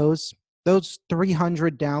 download shows, those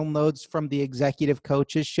 300 downloads from the executive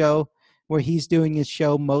coach's show, where he's doing his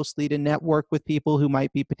show mostly to network with people who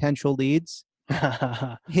might be potential leads,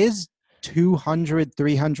 his 200,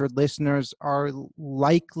 300 listeners are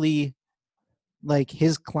likely like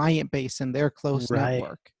his client base and their close Right.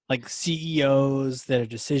 network. Like CEOs that are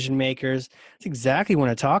decision makers. That's exactly what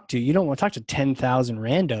I talk to. You don't want to talk to 10,000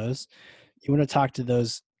 randos. You want to talk to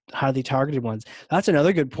those highly targeted ones. That's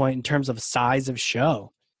another good point in terms of size of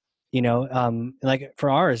show. Like for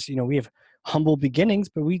ours, we have humble beginnings,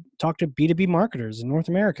 but we talk to B2B marketers in North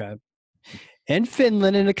America and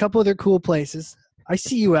Finland and a couple other cool places. I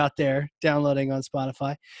see you out there downloading on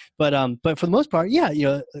Spotify, but for the most part, yeah,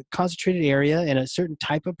 a concentrated area and a certain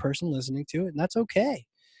type of person listening to it, and that's okay.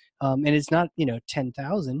 And it's not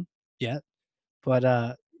 10,000 yet,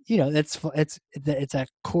 but it's a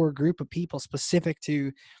core group of people specific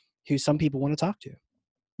to who some people want to talk to.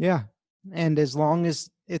 Yeah. And as long as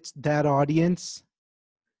it's that audience,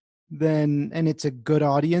 and it's a good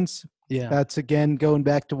audience, Yeah, that's again going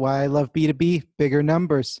back to why I love B2B, bigger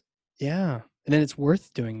numbers. yeah. And then it's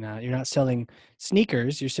worth doing that. You're not selling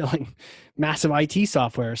sneakers; you're selling massive IT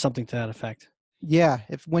software or something to that effect. Yeah.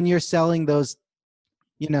 When you're selling those,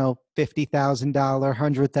 $50,000,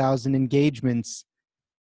 100,000 engagements,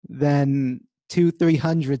 then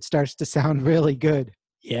 200-300 starts to sound really good.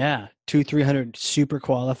 Yeah, 200-300 super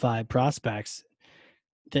qualified prospects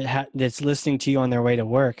that's listening to you on their way to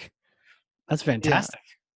work. That's Yeah. fantastic.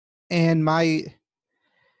 And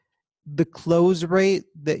the close rate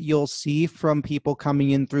that you'll see from people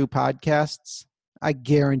coming in through podcasts, I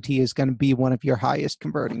guarantee is going to be one of your highest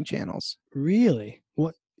converting channels. Really?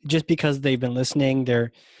 What? Just because they've been listening,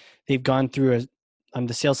 they've gone through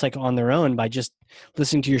the sales cycle on their own by just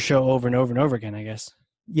listening to your show over and over and over again, I guess.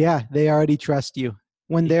 Yeah, they already trust you.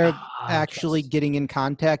 When they're actually Trust. getting in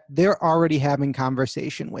contact, they're already having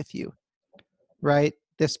conversation with you, right?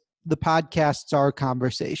 The podcasts are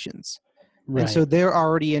conversations. And so Right. they're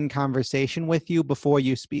already in conversation with you before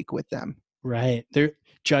you speak with them. Right. They're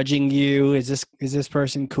judging you. Is this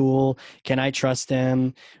person cool? Can I trust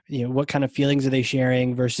them? What kind of feelings are they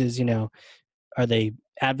sharing versus, are they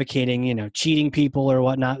advocating, cheating people or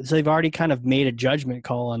whatnot? So they've already kind of made a judgment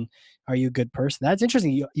call on, are you a good person? That's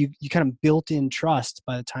interesting. You kind of built in trust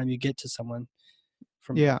by the time you get to someone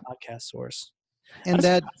from Yeah. a podcast source. And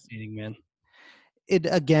That's fascinating, man.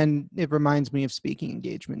 it reminds me of speaking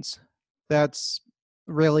engagements. That's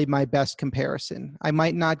really my best comparison. I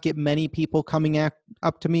might not get many people coming up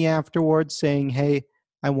to me afterwards saying, "Hey,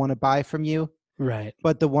 I want to buy from you." Right.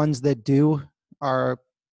 But the ones that do are,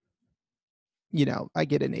 I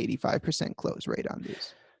get an 85% close rate on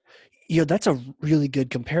these. That's a really good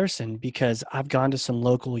comparison because I've gone to some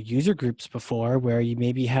local user groups before where you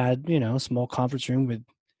maybe had, a small conference room with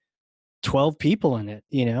 12 people in it,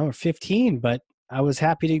 or 15, but I was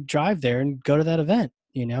happy to drive there and go to that event,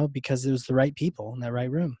 because it was the right people in that right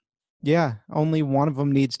room. Yeah, only one of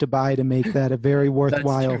them needs to buy to make that a very That's true.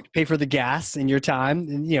 worthwhile. Pay for the gas and your time,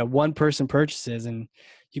 and one person purchases, and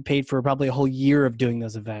you paid for probably a whole year of doing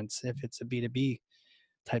those events if it's a B2B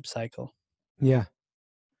type cycle. Yeah.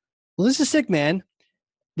 Well, this is sick, man.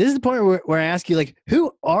 This is the point where I ask you, like,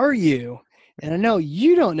 who are you? And I know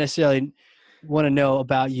you don't necessarily want to know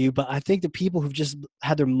about you, but I think the people who've just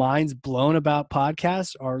had their minds blown about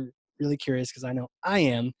podcasts are really curious because I know I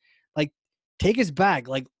am. Like, take us back.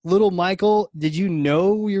 Like, little Michael, did you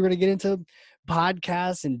know you were going to get into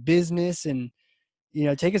podcasts and business? And,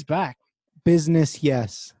 take us back. Business,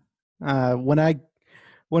 yes. When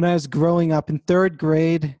I was growing up in third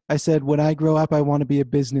grade, I said, when I grow up, I want to be a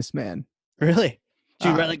businessman. Really? Do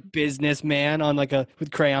you write Uh, like businessman on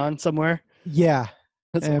with crayon somewhere? yeah.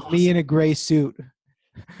 That's Me awesome. in a gray suit.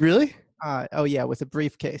 Really? Oh, yeah, with a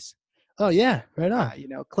briefcase. Oh, yeah. Right on.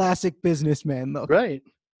 Classic businessman look. Right.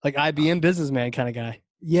 Like IBM businessman kind of guy.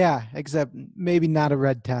 Yeah, except maybe not a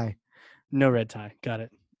red tie. No red tie. Got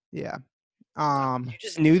it. Yeah. You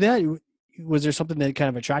just knew that? Was there something that kind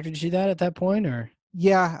of attracted you to that at that point, or?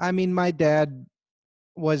 Yeah, I mean, my dad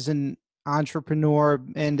was an entrepreneur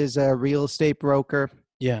and is a real estate broker.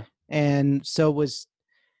 Yeah. And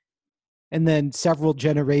and then several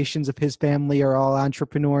generations of his family are all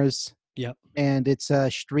entrepreneurs. Yep. And it's a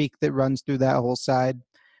streak that runs through that whole side.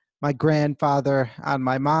 My grandfather on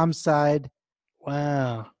my mom's side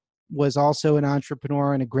Wow. was also an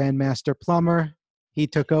entrepreneur and a grandmaster plumber. He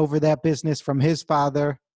took over that business from his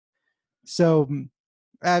father. So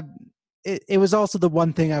it was also the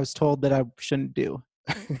one thing I was told that I shouldn't do.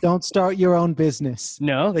 Don't start your own business.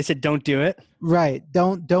 No, they said don't do it. Right.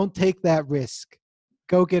 Don't take that risk.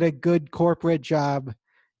 Go get a good corporate job,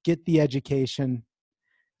 get the education.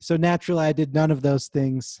 So naturally, I did none of those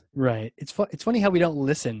things. Right. It's funny how we don't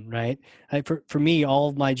listen, right? For me, all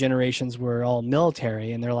of my generations were all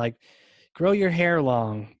military, and they're like, grow your hair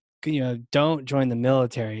long. Don't join the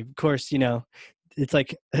military. Of course, it's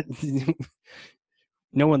like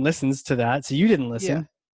no one listens to that. So you didn't Yeah. listen.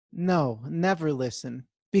 No, never listen.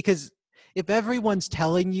 Because if everyone's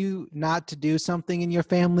telling you not to do something in your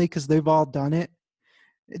family because they've all done it,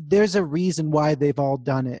 there's a reason why they've all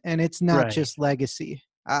done it. And it's not Right. just legacy.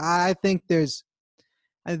 I think there's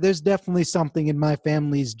definitely something in my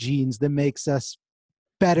family's genes that makes us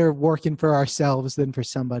better working for ourselves than for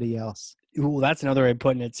somebody else. Well, that's another way of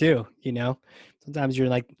putting it too. Sometimes you're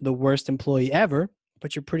like the worst employee ever,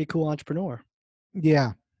 but you're a pretty cool entrepreneur.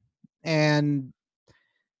 Yeah. And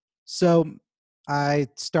so I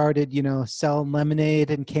started, selling lemonade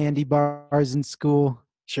and candy bars in school.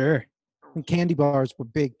 Sure. And candy bars were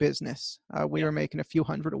big business. We Yeah. were making a few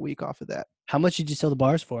 $100 a week off of that. How much did you sell the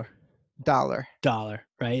bars for? $1. Dollar,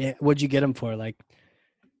 right? What'd you get them for? Like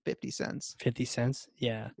 50 cents. 50 cents?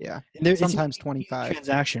 Yeah. Yeah. It's Sometimes a 25.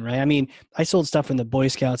 transaction, right? I mean, I sold stuff in the Boy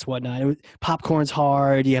Scouts, whatnot. Popcorn's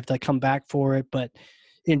hard. You have to come back for it. But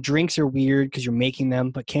drinks are weird because you're making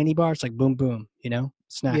them. But candy bars, like boom, boom,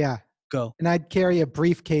 snack. Yeah. Go. And I'd carry a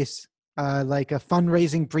briefcase, like a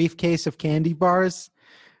fundraising briefcase of candy bars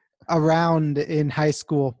around in high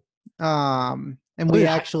school. And we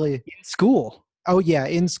actually, in school. oh yeah,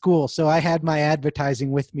 in school. So I had my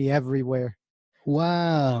advertising with me everywhere.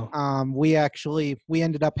 Wow. We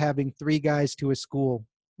ended up having 3 guys to a school.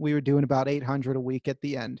 We were doing about 800 a week at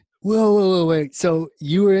the end. Whoa, wait. So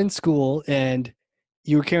you were in school and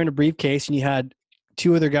you were carrying a briefcase and you had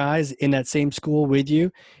 2 other guys in that same school with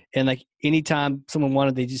you. And like anytime someone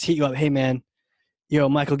wanted, they just hit you up. Hey man,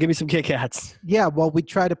 Michael, give me some Kit Kats. Yeah. Well, we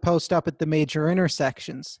try to post up at the major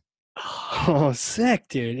intersections. Oh, sick,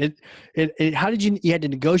 dude. How did you had to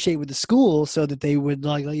negotiate with the school so that they would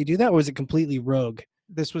like let you do that? Or was it completely rogue?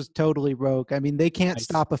 This was totally rogue. I mean, they can't Nice.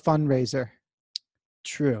 stop a fundraiser.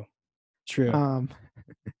 True.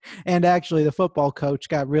 And actually the football coach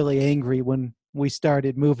got really angry when we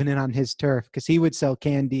started moving in on his turf because he would sell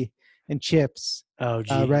candy and chips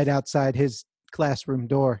right outside his classroom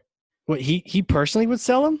door. What, he personally would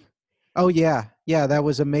sell them? Oh yeah. Yeah. That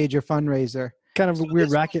was a major fundraiser. Kind of a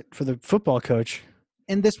weird racket for the football coach.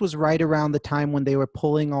 And this was right around the time when they were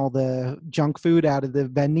pulling all the junk food out of the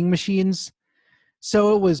vending machines.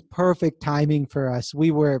 So it was perfect timing for us.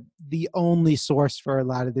 We were the only source for a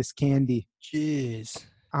lot of this candy. Jeez.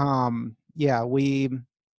 Yeah,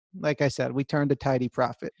 like I said, we turned a tidy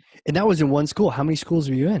profit And that was in one school. How many schools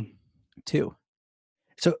were you in? too.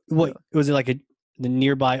 So what So, was it like the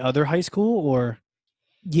nearby other high school or?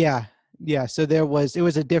 yeah. Yeah. So it was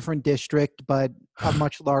a different district, but a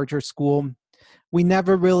much larger school. We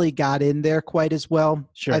never really got in there quite as well. I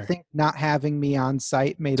Sure. think not having me on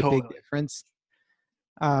site made a big Totally. difference.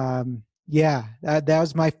 Yeah, that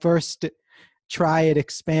was my first try at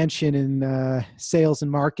expansion in sales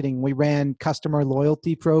and marketing. We ran customer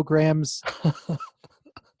loyalty programs.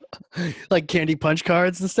 Like candy punch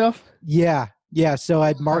cards and stuff? Yeah, yeah. So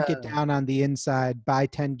I'd mark it Uh, down on the inside, buy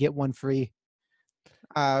 10, get one free,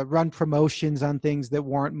 run promotions on things that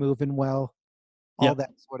weren't moving well, all Yep. that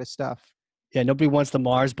sort of stuff. Yeah, nobody wants the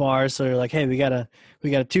Mars bars, so you're like, hey, we got a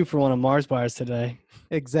 2-for-1 on Mars bars today.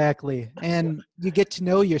 Exactly. And you get to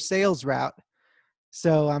know your sales route.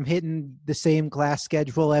 So I'm hitting the same class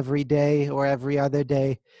schedule every day or every other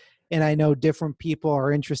day. And I know different people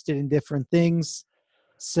are interested in different things.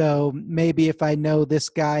 So maybe if I know this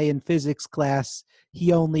guy in physics class,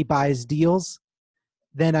 he only buys deals,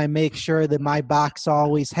 then I make sure that my box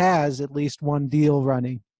always has at least one deal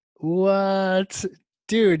running. What?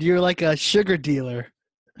 Dude, you're like a sugar dealer.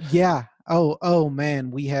 Yeah. Oh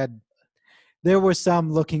man, there were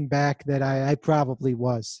some looking back that I probably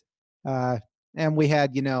was. Uh, and we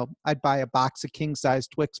had, I'd buy a box of king size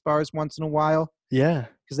Twix bars once in a while Yeah.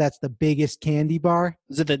 because that's the biggest candy bar.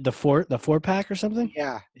 Is it the four pack or something?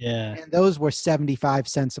 Yeah. Yeah. And those were 75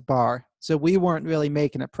 cents a bar. So we weren't really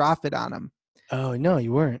making a profit on them. Oh no,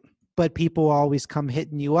 you weren't. But people always come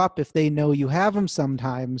hitting you up if they know you have them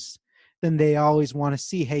sometimes. Then they always want to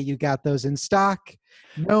see, hey, you got those in stock?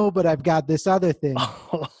 No, but I've got this other thing.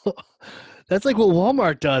 That's like what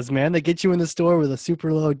Walmart does, man. They get you in the store with a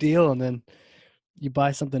super low deal and then you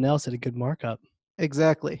buy something else at a good markup.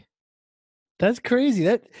 Exactly. That's crazy.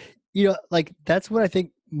 Like that's what I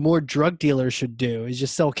think more drug dealers should do is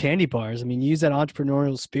just sell candy bars. I mean, use that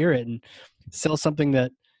entrepreneurial spirit and sell something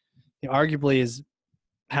that arguably is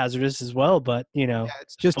hazardous as well, but Yeah,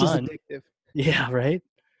 it's just as fun. addictive. Yeah, right.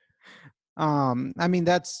 I mean,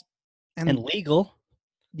 And and legal.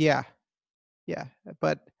 yeah, yeah.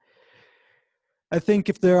 But I think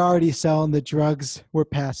if they're already selling the drugs, we're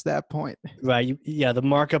past that point. Right. Yeah, the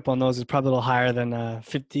markup on those is probably a little higher than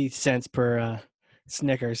 50 cents per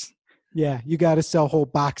Snickers. Yeah, you got to sell whole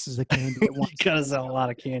boxes of candy at You once. gotta sell a lot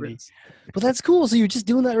of candy. Difference. But that's cool. So you're just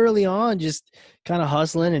doing that early on, just kind of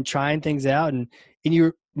hustling and trying things out, and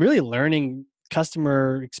you're really learning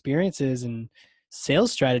customer experiences and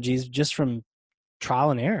sales strategies just from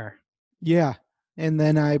trial and error. Yeah, and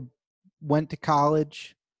then I went to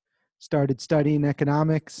college, started studying You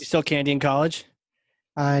economics. still candy in college?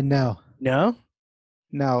 No, No?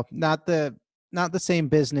 no, not the same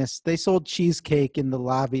business. They sold cheesecake in the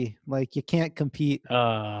lobby. Like you can't compete.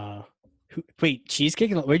 Wait,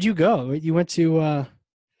 cheesecake? Where'd you go? You went to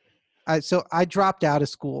So I dropped out of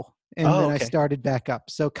school and oh, then I okay. started back up.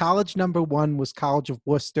 So college number one was College of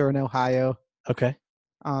Worcester in Ohio. Okay.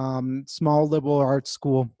 Small liberal arts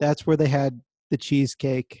school. That's where they had the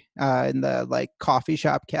cheesecake in the like coffee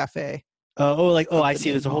shop cafe Oh, of I the see.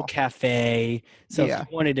 main There's a whole hall. cafe. So if you Yeah,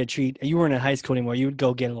 wanted to treat, you weren't in high school anymore. You would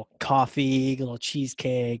go get a little coffee, get a little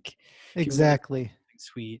cheesecake. If you really exactly.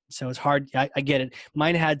 sweet. So it's hard. I get it.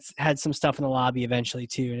 Mine had some stuff in the lobby eventually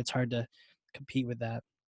too, and it's hard to compete with that.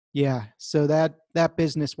 Yeah. So that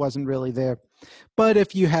business wasn't really there. But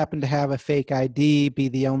if you happen to have a fake ID, be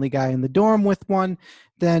the only guy in the dorm with one,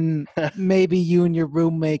 then maybe you and your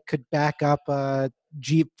roommate could back up a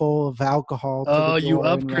Jeep full of alcohol to the Oh, you door and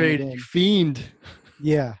run it upgrade, you in. fiend.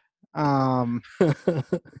 Yeah. Um,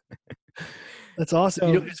 That's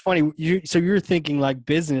awesome. so It's funny. So you're thinking like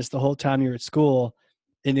business the whole time you're at school,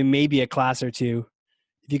 and then maybe a class or two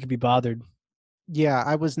if you could be bothered. yeah,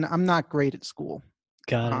 I'm not great at school.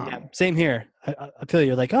 Got it. Yeah, Um, same here. I feel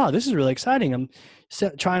you're like, oh, this is really exciting. I'm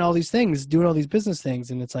trying all these things, doing all these business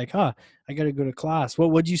things, and it's like, oh, I got to go to class.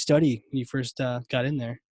 What did you study when you first got in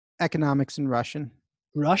there? Economics and Russian.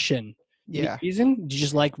 Russian. Any Yeah. reason? Did you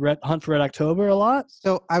just like Hunt for Red October a lot?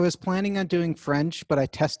 So I was planning on doing French, but I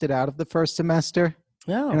tested out of the first semester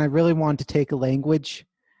and No. I really wanted to take a language.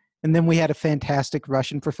 And then we had a fantastic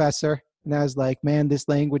Russian professor. And I was like, man, this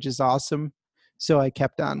language is awesome. So I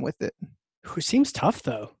kept on with it. It seems tough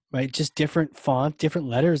though, right? Just different font, different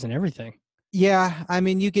letters, and everything. Yeah. I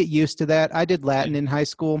mean, you get used to that. I did Okay. Latin in high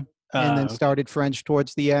school and then Okay. started French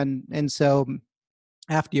towards the end. And so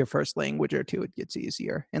after your first language or two, it gets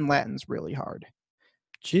easier. And Latin's really hard.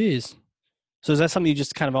 Jeez. So is that something you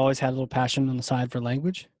just kind of always had a little passion on the side for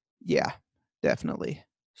language? Yeah, definitely.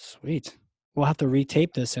 Sweet. We'll have to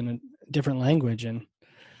retape this in a different language and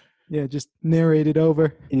Yeah, just narrate it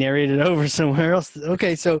over. You narrated over somewhere else.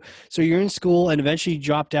 Okay, so you're in school and eventually you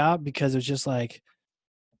dropped out because it was just like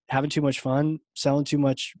having too much fun, selling too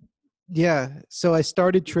much. Yeah, so I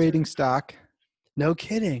started trading stock. No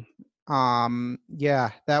kidding. Yeah,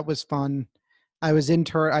 that was fun. I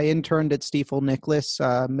interned at Stifel Nicholas,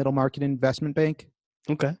 middle market investment bank.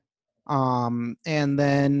 Okay. And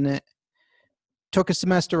then took a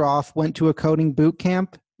semester off, went to a coding boot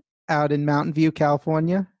camp out in Mountain View,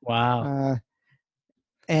 California, Wow.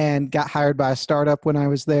 and got hired by a startup when I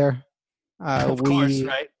was there. Of course,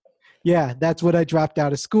 right? Yeah, that's what I dropped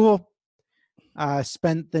out of school.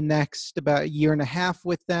 Spent the next about a year and a half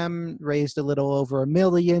with them, raised a little over $1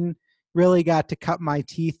 million, really got to cut my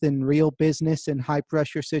teeth in real business and high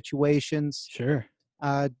pressure situations. Sure.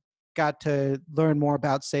 Got to learn more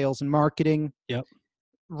about sales and marketing. Yep.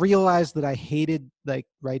 Realized that I hated like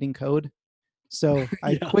writing code. So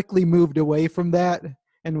I Yeah. quickly moved away from that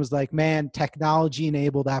and was like, man, technology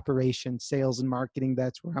enabled operations, sales and marketing,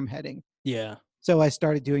 that's where I'm heading. Yeah. So I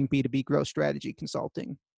started doing B2B growth strategy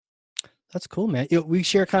consulting. That's cool, man. You know, we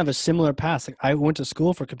share kind of a similar path. Like I went to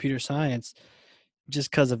school for computer science just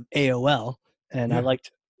because of AOL, and I Yeah.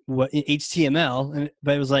 liked what HTML,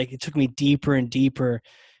 but it was like it took me deeper and deeper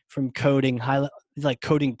from coding like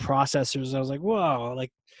coding processors. I was like, whoa,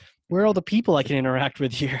 like where are all the people I can interact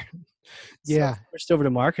with here? So I Yeah. switched over to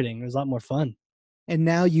marketing. It was a lot more fun. And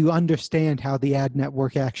now you understand how the ad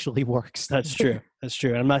network actually works. That's true. That's true.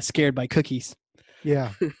 And I'm not scared by cookies.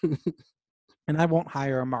 Yeah. And I won't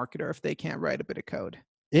hire a marketer if they can't write a bit of code.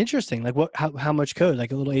 Interesting. Like how much code?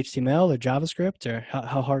 Like a little HTML or JavaScript, or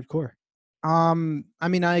how hardcore? I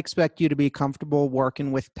mean, I expect you to be comfortable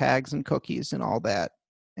working with tags and cookies and all that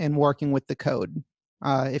and working with the code.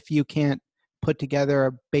 If you can't put together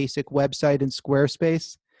a basic website in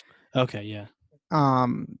Squarespace, Okay, yeah.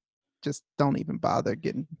 just don't even bother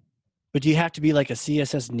getting. But do you have to be like a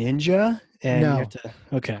CSS ninja? And you No, have to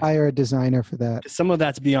okay. hire a designer for that. Some of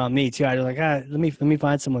that's beyond me too. I'm like, let me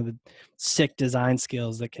find someone with sick design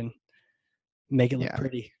skills that can make it look Yeah.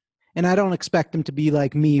 pretty. And I don't expect them to be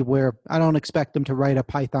like me, where I don't expect them to write a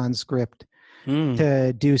Python script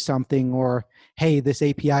to do something, or, hey, this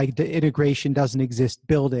API integration doesn't exist,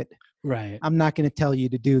 build it. Right. I'm not going to tell you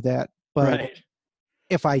to do that. But Right.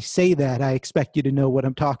 if I say that, I expect you to know what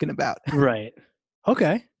I'm talking about. Right.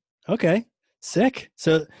 Okay. Okay. Sick.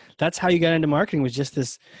 So that's how you got into marketing, was just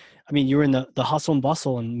this. I mean, you were in the hustle and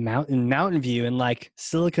bustle and Mountain View and like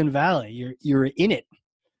Silicon Valley. You're in it.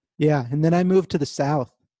 Yeah. And then I moved to the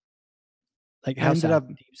South. Like I how ended south? up,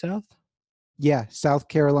 Deep South? yeah, South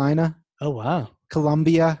Carolina, Oh wow.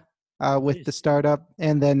 Columbia with the Jeez. startup,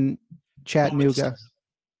 and then Oh, with the Chattanooga. startup.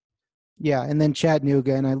 Yeah. And then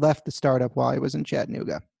Chattanooga. And I left the startup while I was in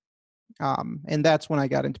Chattanooga. And that's when I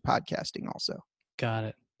got into podcasting also. Got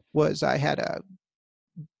it. Was I had a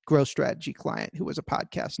growth strategy client who was a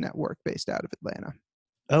podcast network based out of Atlanta.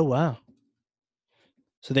 Oh wow.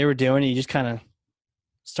 So they were doing it. You just kind of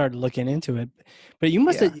started looking into it, but you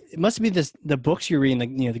must have. It must be the books you're reading,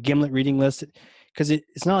 like the Gimlet reading list, because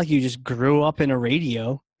it's not like you just grew up in a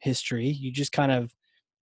radio history. You just kind of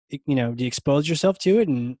do you expose yourself to it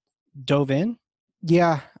and dove in?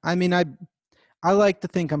 Yeah. I mean, I like to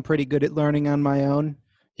think I'm pretty good at learning on my own.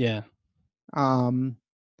 Yeah. Um,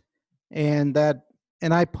 and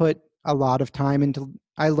I put a lot of time into,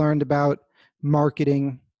 I learned about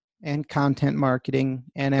marketing and content marketing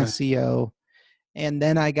and Right. SEO. And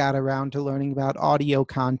then I got around to learning about audio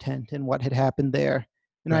content and what had happened there.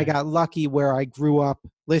 And I Right. got lucky where I grew up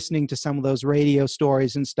listening to some of those radio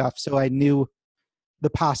stories and stuff. So I knew the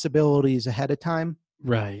possibilities ahead of time.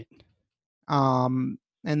 Right. And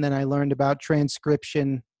then I learned about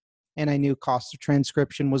transcription, and I knew cost of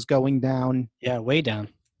transcription was going down. Yeah. Way down.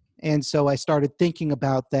 And so I started thinking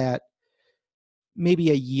about that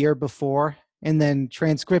maybe a year before. And then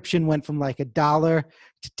transcription went from like $1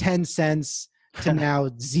 to 10 cents to now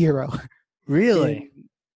zero Really?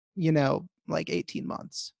 in, like 18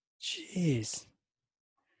 months. Jeez.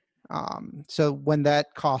 So when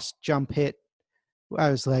that cost jump hit,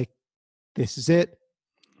 I was like, this is it.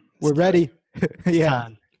 We're ready. Yeah.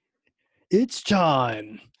 Time. It's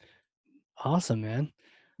time. Awesome, man.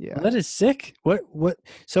 Yeah. Well, that is sick. What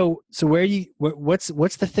so where do you what's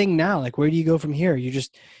the thing now? Like where do you go from here? You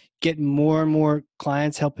just get more and more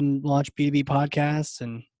clients helping launch B2B podcasts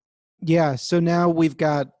and Yeah. So now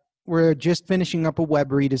we're just finishing up a web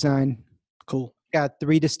redesign. cool. Got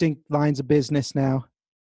 3 distinct lines of business now: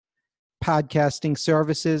 podcasting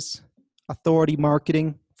services, authority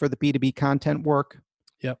marketing for the B2B content work.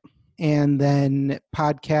 Yep. And then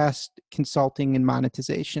podcast consulting and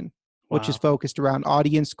monetization, which is Wow. focused around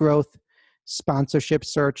audience growth, sponsorship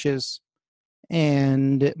searches,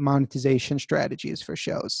 and monetization strategies for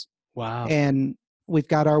shows. Wow. And we've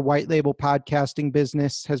got our white label podcasting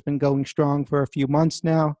business has been going strong for a few months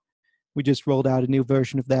now. We just rolled out a new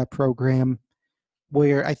version of that program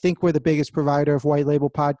where I think we're the biggest provider of white label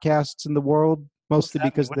podcasts in the world, mostly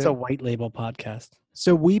because what's a white label podcast?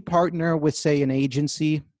 So we partner with, say, an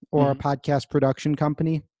agency or a podcast production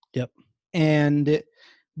company. Yep. And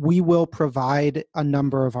we will provide a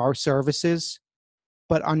number of our services,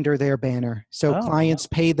 but under their banner. So clients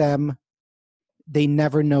pay them. They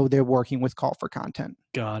never know they're working with Call for Content.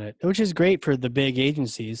 Got it. Which is great for the big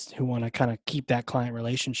agencies who want to kind of keep that client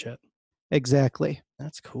relationship. Exactly.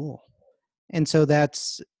 That's cool. And so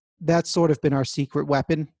that's sort of been our secret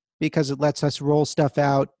weapon, because it lets us roll stuff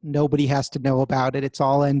out. Nobody has to know about it. It's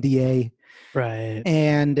all NDA. Right.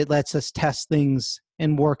 And it lets us test things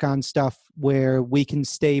and work on stuff where we can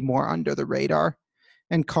stay more under the radar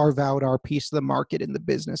and carve out our piece of the market in the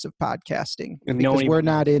business of podcasting. And because we're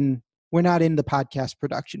not in the podcast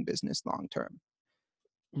production business long term.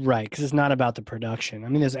 Right, because it's not about the production. I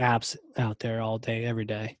mean, there's apps out there all day, every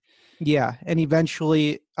day. Yeah, and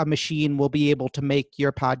eventually a machine will be able to make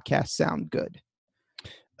your podcast sound good.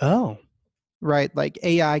 Oh. Right, like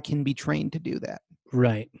AI can be trained to do that.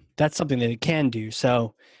 Right. That's something that it can do.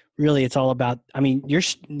 So really it's all about, I mean,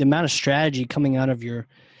 the amount of strategy coming out of your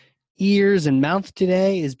ears and mouth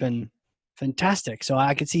today has been fantastic. So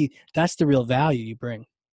I can see that's the real value you bring.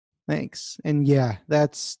 Thanks. And yeah,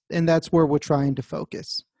 that's where we're trying to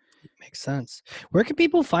focus. Makes sense. Where can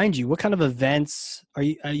people find you? What kind of events are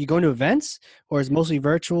you going to events, or is it mostly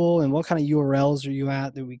virtual? And what kind of URLs are you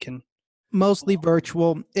at that we can? Mostly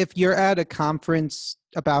virtual. If you're at a conference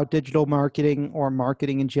about digital marketing or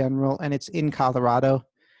marketing in general, and it's in Colorado,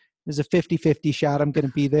 there's a 50-50 shot I'm going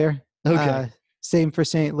to be there. Okay. Same for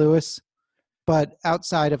St. Louis. But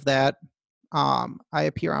outside of that, I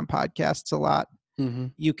appear on podcasts a lot. Mm-hmm.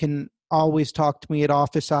 You can always talk to me at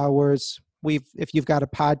office hours. If you've got a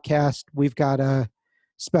podcast, we've got a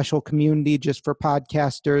special community just for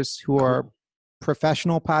podcasters who are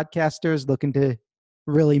professional podcasters looking to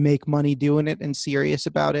really make money doing it and serious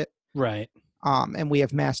about it. Right. And we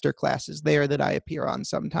have master classes there that I appear on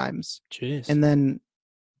sometimes. Jeez. And then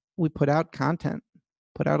we put out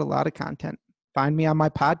a lot of content. Find me on my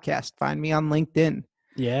podcast. Find me on LinkedIn.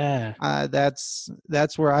 Yeah. That's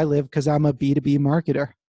where I live because I'm a B2B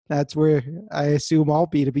marketer. That's where I assume all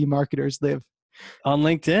B2B marketers live. On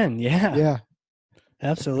LinkedIn. Yeah. Yeah.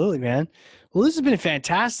 Absolutely, man. Well, this has been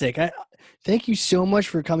fantastic. Thank you so much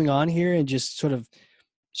for coming on here and just sort of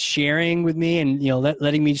sharing with me and,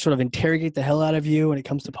 letting me sort of interrogate the hell out of you when it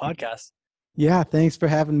comes to podcasts. Yeah. Thanks for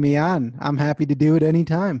having me on. I'm happy to do it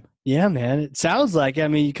anytime. Yeah, man. It sounds like,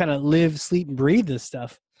 you kind of live, sleep, and breathe this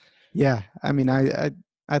stuff. Yeah. I mean, I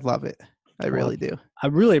love it. I really do. I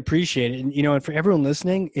really appreciate it. And, and for everyone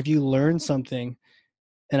listening, if you learn something,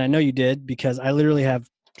 and I know you did, because I literally have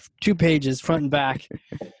 2 pages front and back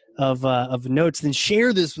of notes, then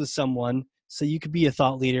share this with someone so you could be a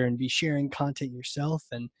thought leader and be sharing content yourself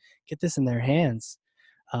and get this in their hands.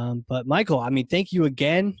 But Michael, thank you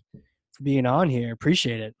again for being on here.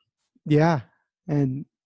 Appreciate it. Yeah. And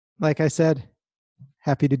like I said,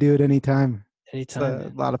 happy to do it anytime. Anytime. It's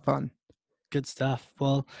a lot of fun. Good stuff.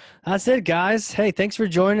 Well, that's it, guys. Hey, thanks for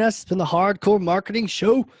joining us. It's been the Hardcore Marketing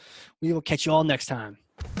Show. We will catch you all next time.